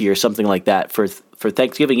turkey or something like that for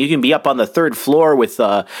Thanksgiving, you can be up on the 3rd floor with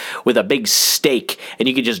a big steak, and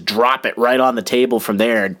you can just drop it right on the table from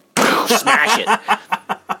there and smash it.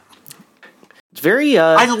 It's very.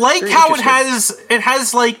 I like how it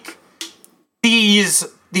has like these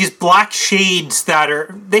black shades that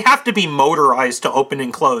they have to be motorized to open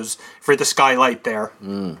and close for the skylight there.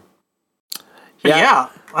 Mm. Yeah,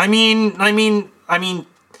 I mean,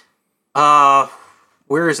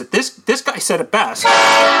 where is it? This guy said it best.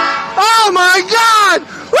 Oh my God!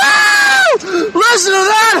 Woo! Listen to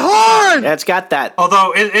that horn! Yeah, it's got that.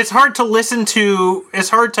 Although it's hard to listen to. It's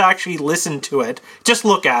hard to actually listen to it. Just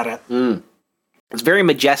look at it. Mm. It's very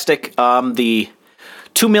majestic. The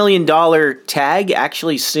 $2 million tag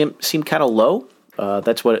actually seemed kind of low.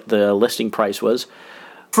 That's what the listing price was.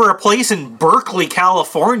 For a place in Berkeley,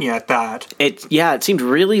 California at that. It seemed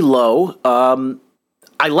really low. I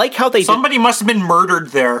like how somebody must have been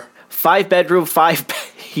murdered there. 5-bedroom,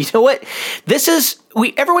 you know what?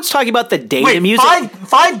 Everyone's talking about the data music.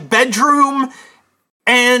 5-bedroom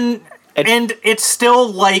and it's still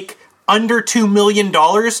like under $2 million.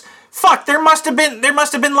 Fuck, there must have been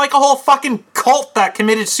like a whole fucking cult that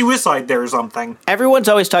committed suicide there or something. Everyone's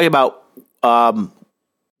always talking about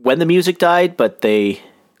when the music died, but they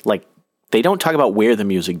don't talk about where the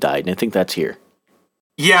music died, and I think that's here.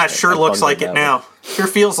 Yeah, it sure looks like it now. Sure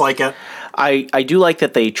feels like it. I do like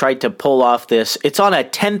that they tried to pull off this. It's on a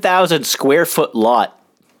 10,000 square foot lot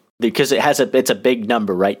because it's a big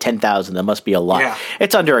number, right? 10,000. That must be a lot. Yeah.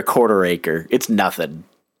 It's under a quarter acre. It's nothing.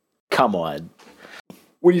 Come on.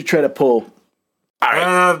 What are you trying to pull? All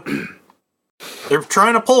right. They're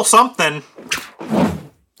trying to pull something. All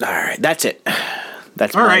right, that's it.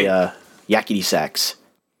 That's all my yakety sax.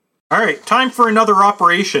 All right, time for another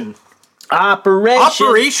operation.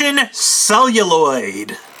 Operation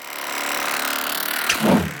Celluloid.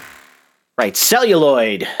 Right,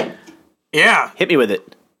 celluloid. Yeah. Hit me with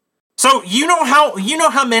it. So you know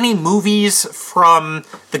how many movies from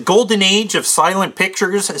the golden age of silent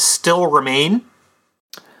pictures still remain?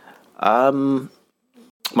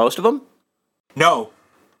 Most of them? No.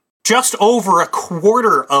 Just over a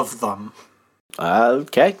quarter of them.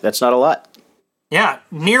 Okay, that's not a lot. Yeah,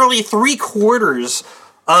 nearly 3/4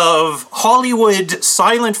 of Hollywood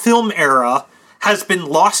silent film era has been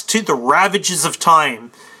lost to the ravages of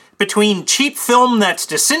time. Between cheap film that's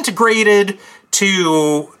disintegrated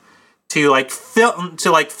to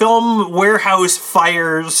film warehouse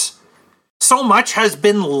fires, so much has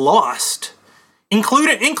been lost,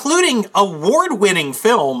 including award-winning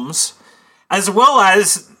films, as well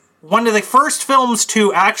as one of the first films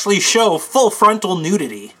to actually show full frontal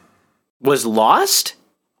nudity. Was lost?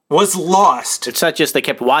 Was lost. It's not just they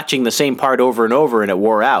kept watching the same part over and over and it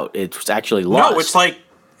wore out. It was actually lost. No,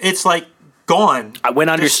 it's like gone. I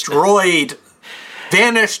went under destroyed,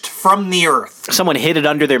 vanished from the earth. Someone hid it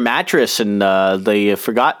under their mattress and they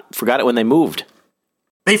forgot it when they moved.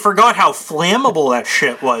 They forgot how flammable that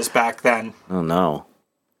shit was back then. Oh no.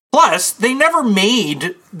 Plus, they never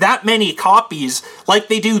made that many copies like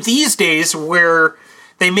they do these days, where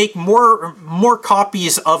they make more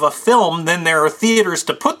copies of a film than there are theaters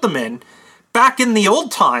to put them in. Back in the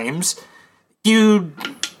old times, you'd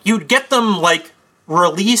get them like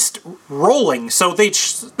released rolling, so they'd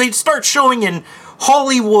start showing in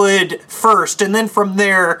Hollywood first, and then from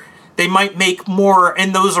there they might make more,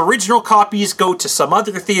 and those original copies go to some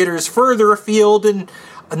other theaters further afield, and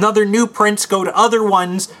another new prints go to other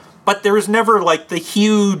ones. But there was never like the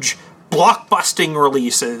huge blockbusting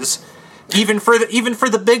releases. Even for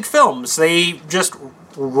the big films, they just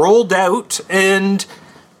rolled out, and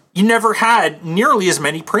you never had nearly as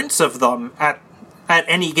many prints of them at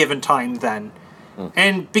any given time then.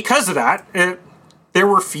 And because of that, there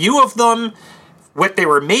were few of them. What they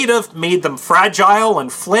were made of made them fragile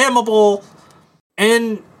and flammable.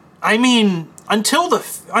 And I mean, until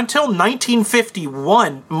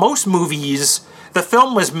 1951, most movies, the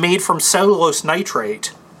film was made from cellulose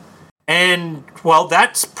nitrate. And, well,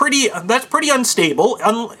 that's pretty unstable.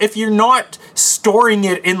 If you're not storing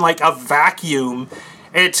it in like a vacuum,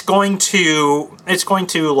 it's going to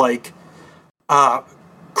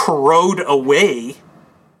corrode away.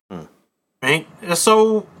 Right?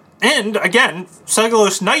 So, and again,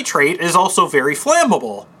 cellulose nitrate is also very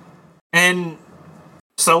flammable. And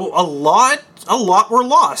so a lot were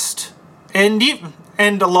lost. And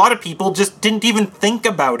a lot of people just didn't even think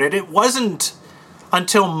about it. It wasn't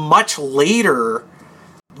until much later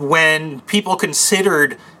when people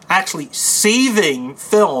considered actually saving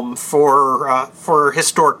film for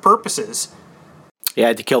historic purposes. Yeah, I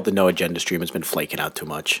had to kill the No Agenda stream. It's been flaking out too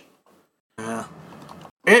much. Yeah.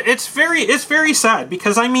 It's very sad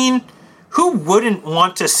because, I mean, who wouldn't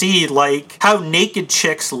want to see, like, how naked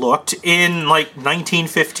chicks looked in, like,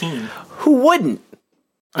 1915? Who wouldn't?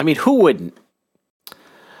 I mean, who wouldn't?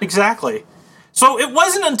 Exactly. So it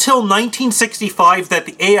wasn't until 1965 that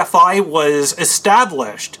the AFI was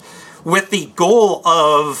established with the goal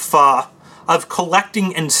of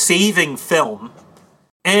collecting and saving film.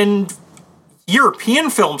 And European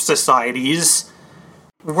film societies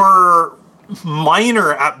were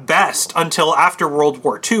minor at best until after World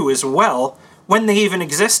War II as well, when they even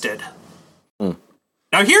existed.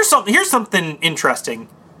 Now here's something interesting.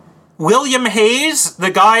 William Hayes,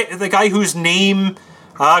 the guy whose name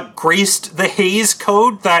graced the Hays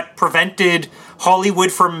Code that prevented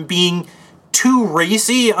Hollywood from being too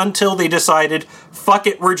racy until they decided, fuck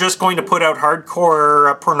it, we're just going to put out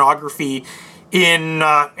hardcore pornography in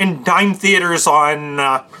dime theaters on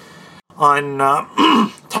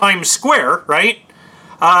Times Square, right?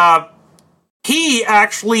 He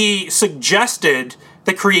actually suggested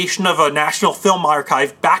the creation of a national film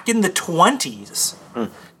archive back in the 20s,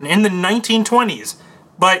 in the 1920s.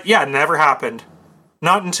 But yeah, it never happened.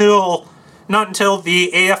 Not until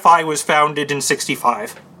the AFI was founded in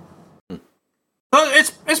 1965.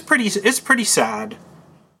 It's pretty sad.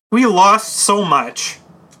 We lost so much.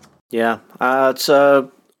 Yeah, it's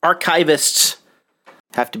archivists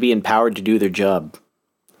have to be empowered to do their job.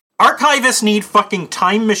 Archivists need fucking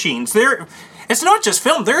time machines. It's not just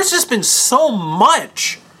film. There's just been so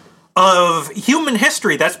much of human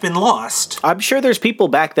history that's been lost. I'm sure there's people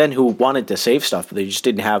back then who wanted to save stuff, but they just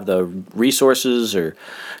didn't have the resources, or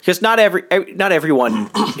because not everyone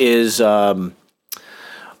is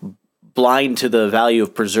blind to the value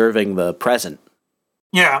of preserving the present.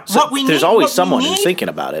 Yeah, so there's always someone who's thinking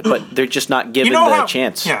about it, but they're just not given the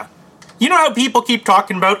chance. Yeah. You know how people keep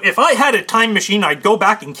talking about, if I had a time machine, I'd go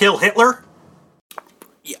back and kill Hitler?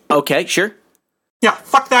 Yeah, okay, sure. Yeah,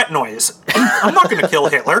 fuck that noise. I'm not going to kill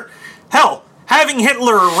Hitler. Hell, having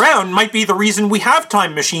Hitler around might be the reason we have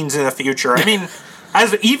time machines in the future. I mean,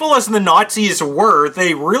 as evil as the Nazis were,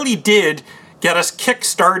 they really did get us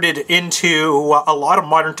kick-started into a lot of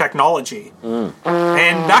modern technology. And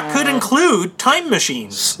that could include time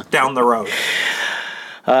machines down the road.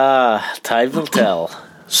 Time will tell.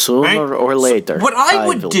 Sooner or later. So what I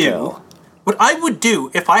would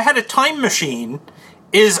do if I had a time machine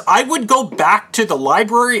is I would go back to the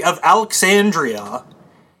Library of Alexandria,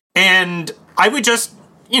 and I would just,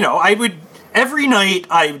 every night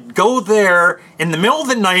I'd go there in the middle of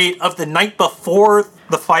the night before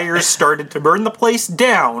the fires started to burn the place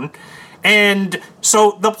down. And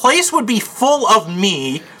so the place would be full of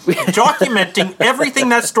me documenting everything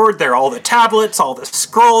that's stored there, all the tablets, all the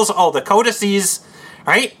scrolls, all the codices,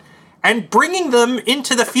 right? And bringing them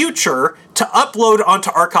into the future to upload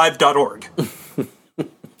onto archive.org.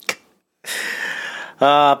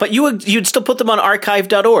 But you'd still put them on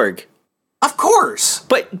archive.org. Of course.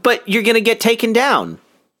 But you're going to get taken down.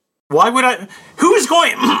 Why would I? Who is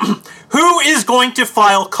going to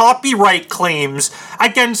file copyright claims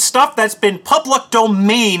against stuff that's been public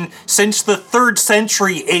domain since the 3rd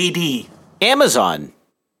century AD? Amazon.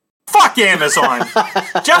 Fuck Amazon.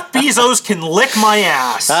 Jeff Bezos can lick my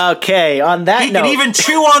ass. Okay, on that note. He can even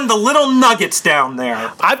chew on the little nuggets down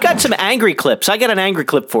there. I've got some angry clips. I got an angry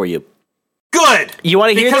clip for you. Good. You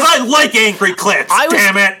want to hear this? Because I like angry clips,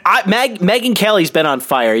 damn it. Megyn Kelly's been on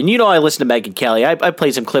fire, and I listen to Megyn Kelly. I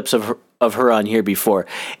played some clips of her on here before,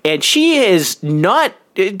 and she does not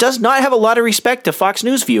have a lot of respect to Fox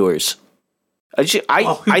News viewers. I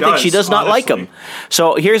think she does not like them.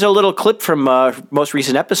 So here's a little clip from most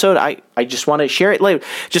recent episode. I just want to share it later.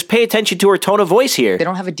 Just pay attention to her tone of voice here. They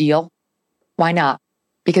don't have a deal. Why not?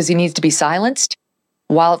 Because he needs to be silenced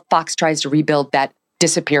while Fox tries to rebuild that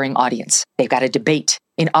disappearing audience. They've got a debate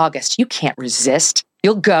in August. You can't resist.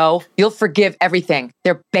 You'll go. You'll forgive everything.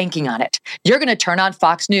 They're banking on it. You're going to turn on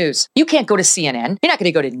Fox News. You can't go to CNN. You're not going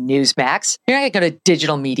to go to Newsmax. You're not going to go to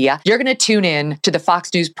digital media. You're going to tune in to the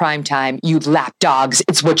Fox News primetime. You lapdogs.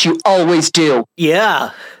 It's what you always do. Yeah.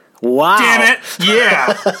 Wow. Damn it.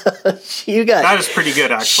 Yeah. That is pretty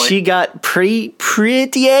good, actually. She got pretty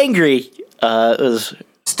angry. It was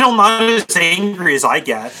still not as angry as I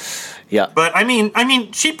get. Yeah. But I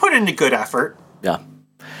mean, she put in a good effort. Yeah.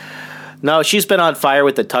 No, she's been on fire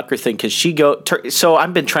with the Tucker thing because so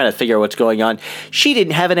I've been trying to figure out what's going on. She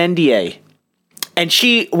didn't have an NDA. And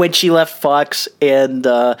when she left Fox, and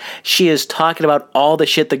she is talking about all the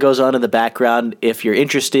shit that goes on in the background. If you're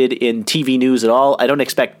interested in TV news at all, I don't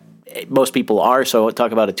expect most people are, so I won't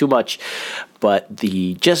talk about it too much. But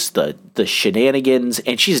the shenanigans,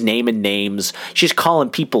 and she's naming names. She's calling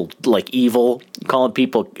people like evil, calling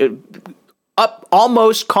people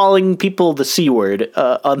almost calling people the C word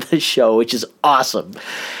on the show, which is awesome.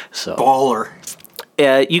 So baller.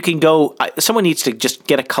 You can go. Someone needs to just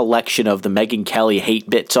get a collection of the Megyn Kelly hate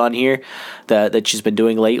bits on here that she's been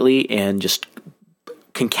doing lately, and just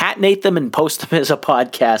concatenate them and post them as a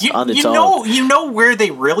podcast on its own. You know where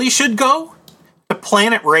they really should go? To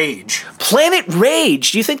Planet Rage. Planet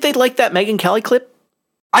Rage. Do you think they'd like that Megyn Kelly clip?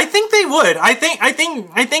 I think they would. I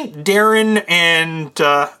think Darren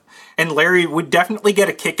and Larry would definitely get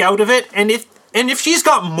a kick out of it. And if she's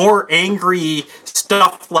got more angry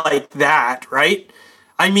stuff like that, right?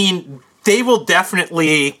 I mean, they will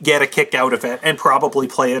definitely get a kick out of it and probably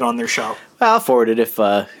play it on their show. I'll forward it if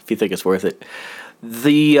you think it's worth it.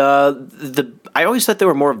 I always thought there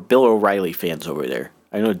were more Bill O'Reilly fans over there.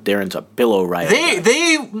 I know Darren's a Bill O'Reilly.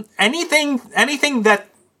 They anything that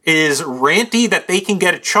is ranty that they can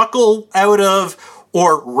get a chuckle out of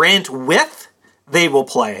or rant with, they will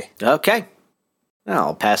play. Okay,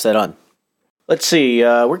 I'll pass that on. Let's see.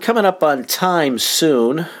 We're coming up on time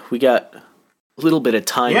soon. We got a little bit of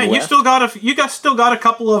time left. You still got a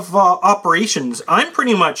couple of operations. I'm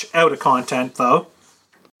pretty much out of content though.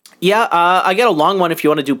 Yeah, I got a long one if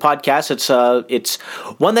you want to do podcasts. It's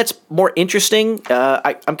one that's more interesting.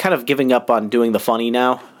 I'm kind of giving up on doing the funny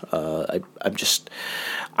now.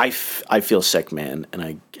 I feel sick, man, and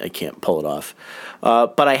I can't pull it off.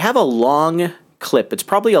 But I have a long clip. It's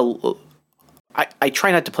probably I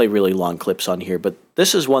try not to play really long clips on here, but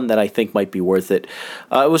this is one that I think might be worth it.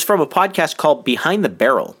 It was from a podcast called Behind the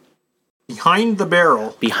Barrel. Behind the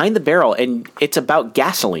Barrel, and it's about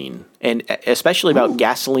gasoline, and especially about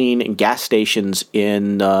gasoline and gas stations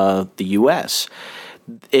in the U.S.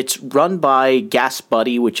 It's run by Gas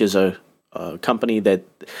Buddy, which is a company that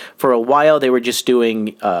for a while they were just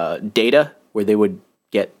doing data where they would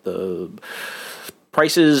get the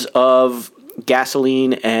prices of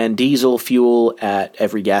gasoline and diesel fuel at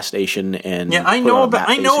every gas station. And I know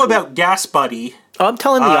about Gas Buddy. Oh, I'm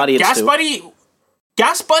telling the audience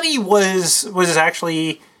Gas Buddy was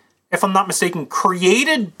actually, if I'm not mistaken,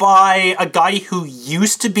 created by a guy who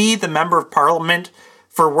used to be the member of parliament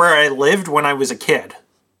for where I lived when I was a kid.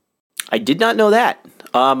 I did not know that.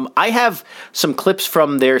 I have some clips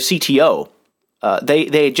from their CTO.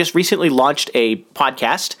 They just recently launched a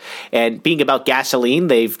podcast, and being about gasoline,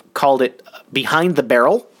 they've called it Behind the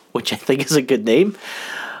Barrel, which I think is a good name.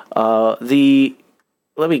 Let me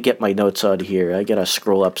get my notes on here. I gotta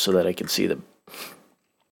scroll up so that I can see them.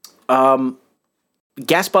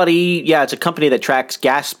 Gas Buddy, it's a company that tracks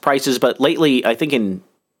gas prices, but lately, I think in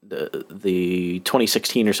the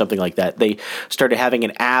 2016 or something like that, they started having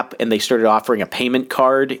an app and they started offering a payment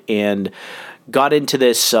card and got into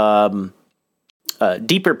this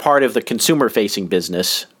deeper part of the consumer-facing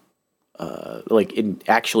business, like in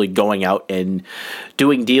actually going out and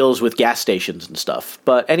doing deals with gas stations and stuff.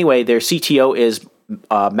 But anyway, their CTO is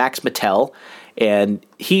Max Mattel. And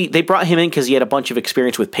they brought him in because he had a bunch of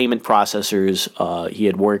experience with payment processors.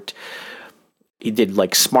 He did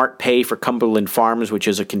like Smart Pay for Cumberland Farms, which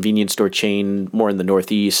is a convenience store chain more in the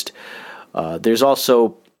Northeast. There's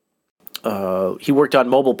also, he worked on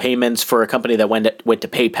mobile payments for a company that went to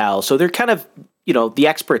PayPal. So they're kind of, the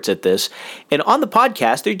experts at this. And on the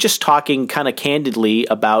podcast, they're just talking kind of candidly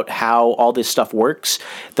about how all this stuff works,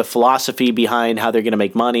 the philosophy behind how they're going to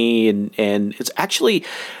make money. And it's actually,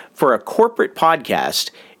 for a corporate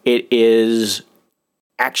podcast, it is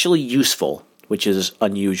actually useful, which is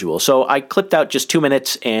unusual. So I clipped out just 2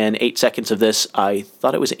 minutes and 8 seconds of this. I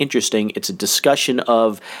thought it was interesting. It's a discussion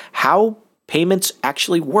of how payments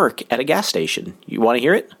actually work at a gas station. You want to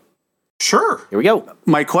hear it? Sure. Here we go.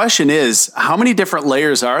 My question is, how many different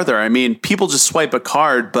layers are there? I mean, people just swipe a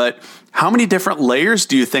card, but how many different layers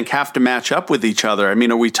do you think have to match up with each other? I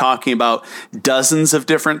mean, are we talking about dozens of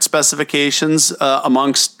different specifications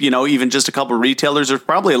amongst, even just a couple of retailers? There's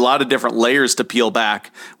probably a lot of different layers to peel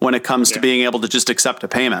back when it comes to being able to just accept a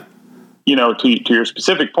payment. To your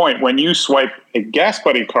specific point, when you swipe a Gas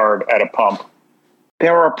Buddy card at a pump,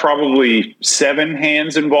 there are probably 7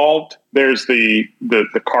 hands involved. There's the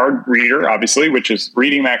card reader, obviously, which is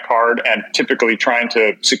reading that card and typically trying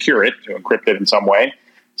to secure it, to encrypt it in some way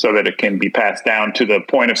so that it can be passed down to the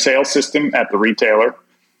point of sale system at the retailer.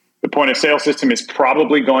 The point of sale system is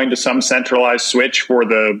probably going to some centralized switch for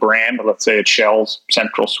the brand. Let's say it's Shell's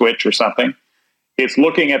central switch or something. It's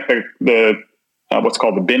looking at the what's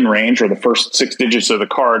called the bin range, or the first 6 digits of the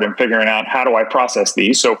card, and figuring out, how do I process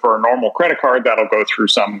these? So for a normal credit card, that'll go through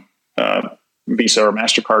some Visa or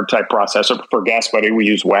MasterCard type processor. For GasBuddy, we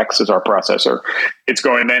use WEX as our processor. It's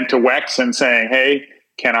going then to WEX and saying, hey,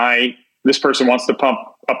 this person wants to pump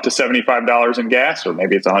up to $75 in gas, or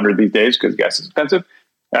maybe it's $100 these days because gas is expensive.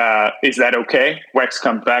 Is that okay? WEX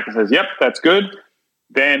comes back and says, yep, that's good.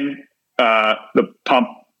 Then the pump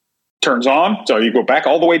turns on. So you go back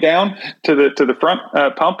all the way down to the front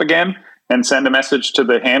pump again and send a message to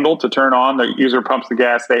the handle to turn on. The user pumps the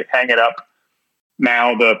gas, they hang it up.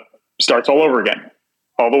 Now starts all over again,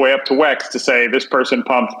 all the way up to WEX to say this person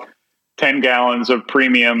pumped 10 gallons of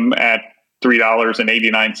premium at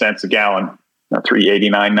 $3.89 a gallon, not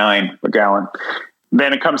 $3.89.9 a gallon.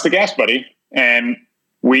 Then it comes to GasBuddy, and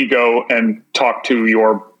we go and talk to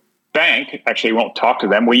your bank. Actually, we won't talk to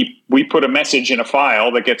them. We put a message in a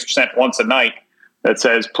file that gets sent once a night that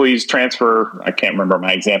says, please transfer, I can't remember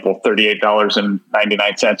my example,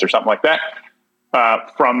 $38.99 or something like that,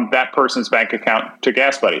 from that person's bank account to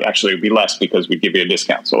GasBuddy. Actually, it would be less because we give you a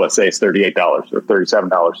discount. So let's say it's $38 or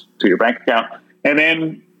 $37 to your bank account. And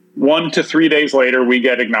then 1 to 3 days later, we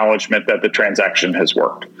get acknowledgement that the transaction has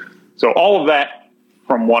worked. So all of that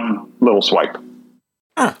from one little swipe.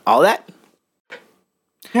 All that?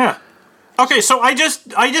 Yeah. Okay, so I just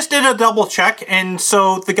did a double check, and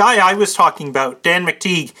so the guy I was talking about, Dan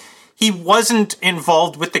McTeague, he wasn't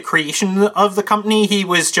involved with the creation of the company. He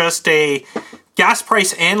was just a gas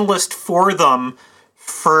price analyst for them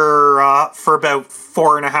for about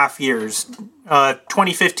 4.5 years,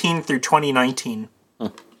 2015 through 2019.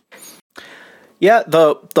 Yeah,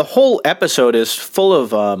 the whole episode is full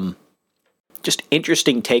of just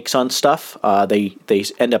interesting takes on stuff. They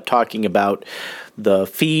end up talking about the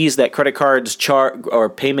fees that credit cards charge or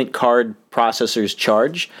payment card processors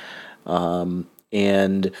charge,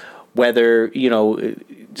 and whether,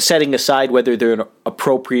 setting aside whether they're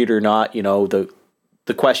appropriate or not, the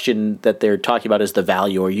question that they're talking about is the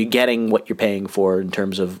value. Are you getting what you're paying for in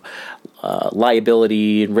terms of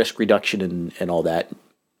liability and risk reduction and all that?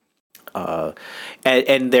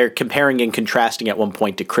 And they're comparing and contrasting at one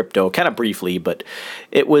point to crypto, kind of briefly, but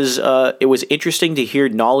it was interesting to hear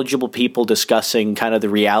knowledgeable people discussing kind of the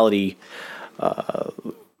reality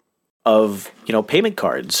of payment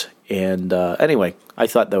cards. And anyway, I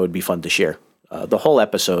thought that would be fun to share. The whole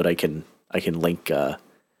episode I can link. I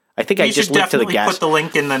think I just linked to the gas. Put the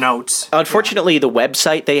link in the notes. Unfortunately, the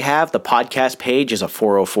website they have, the podcast page, is a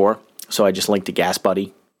 404, so I just linked to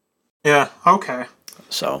GasBuddy. Yeah. Okay.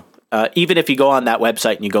 So. Even if you go on that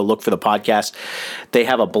website and you go look for the podcast, they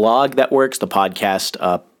have a blog that works. The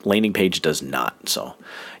podcast landing page does not. So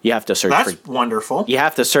you have to search for... That's wonderful. You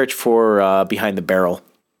have to search for Behind the Barrel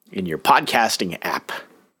in your podcasting app.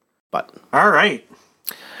 But All right.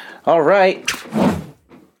 I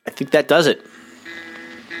think that does it.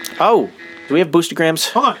 Oh, do we have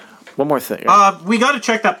Boostergrams? Hold on. One more thing. We got to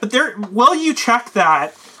check that. But while you check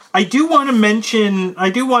that, I do want to mention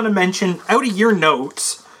out of your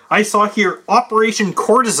notes, I saw here Operation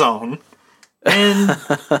Cortisone, and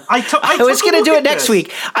I was going to do it next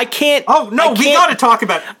week. I can't. Oh no, we got to talk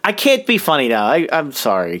about it. I can't be funny now. I'm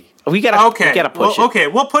sorry. We got to push it. Okay,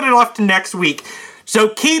 we'll put it off to next week. So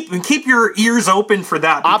keep your ears open for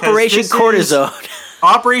that. Operation Cortisone.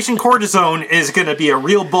 Operation Cortisone is going to be a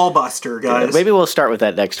real bull buster, guys. Yeah, maybe we'll start with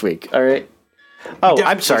that next week. All right. Oh,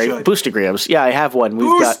 I'm sorry. Boostergrams. Yeah, I have one.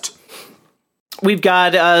 We've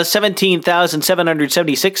got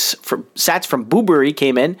 17,776 sats from Boobery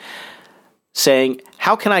came in saying,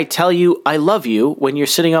 how can I tell you I love you when you're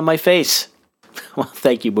sitting on my face? Well,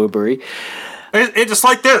 thank you, Boobery. It's just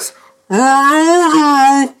like this.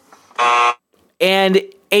 And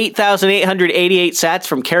 8,888 sats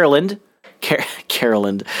from Carolind.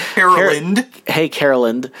 Carolind. Hey,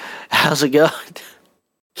 Carolind. How's it going?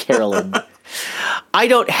 Carolind. I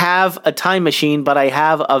don't have a time machine, but I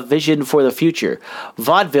have a vision for the future.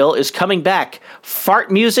 Vaudeville is coming back.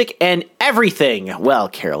 Fart music and everything. Well,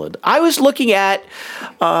 Carolyn, I was looking at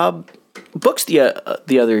books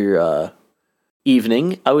the other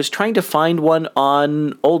evening. I was trying to find one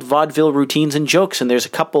on old vaudeville routines and jokes, and there's a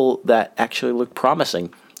couple that actually look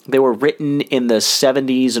promising. They were written in the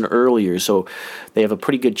 70s and earlier, so they have a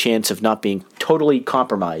pretty good chance of not being totally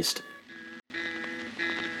compromised.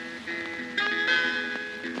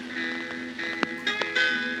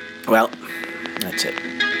 Well, that's it.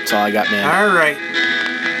 That's all I got, man. All right.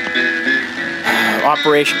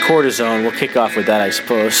 Operation Cortisone. We'll kick off with that, I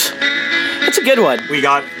suppose. It's a good one. We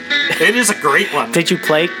got It is a great one. Did you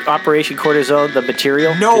play Operation Cortisone, the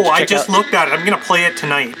material? No, I just looked at it. I'm going to play it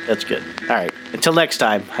tonight. That's good. All right. Until next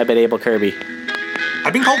time, I've been Abel Kirby.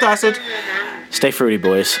 I've been Cold Acid. Stay fruity,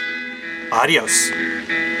 boys. Adios.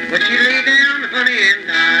 But she lay down, honey, and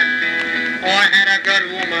died. Oh, I had a good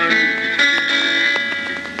woman.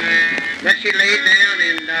 But she lay down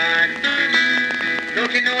and died.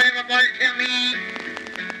 Don't you know everybody tell me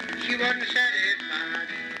she wasn't satisfied?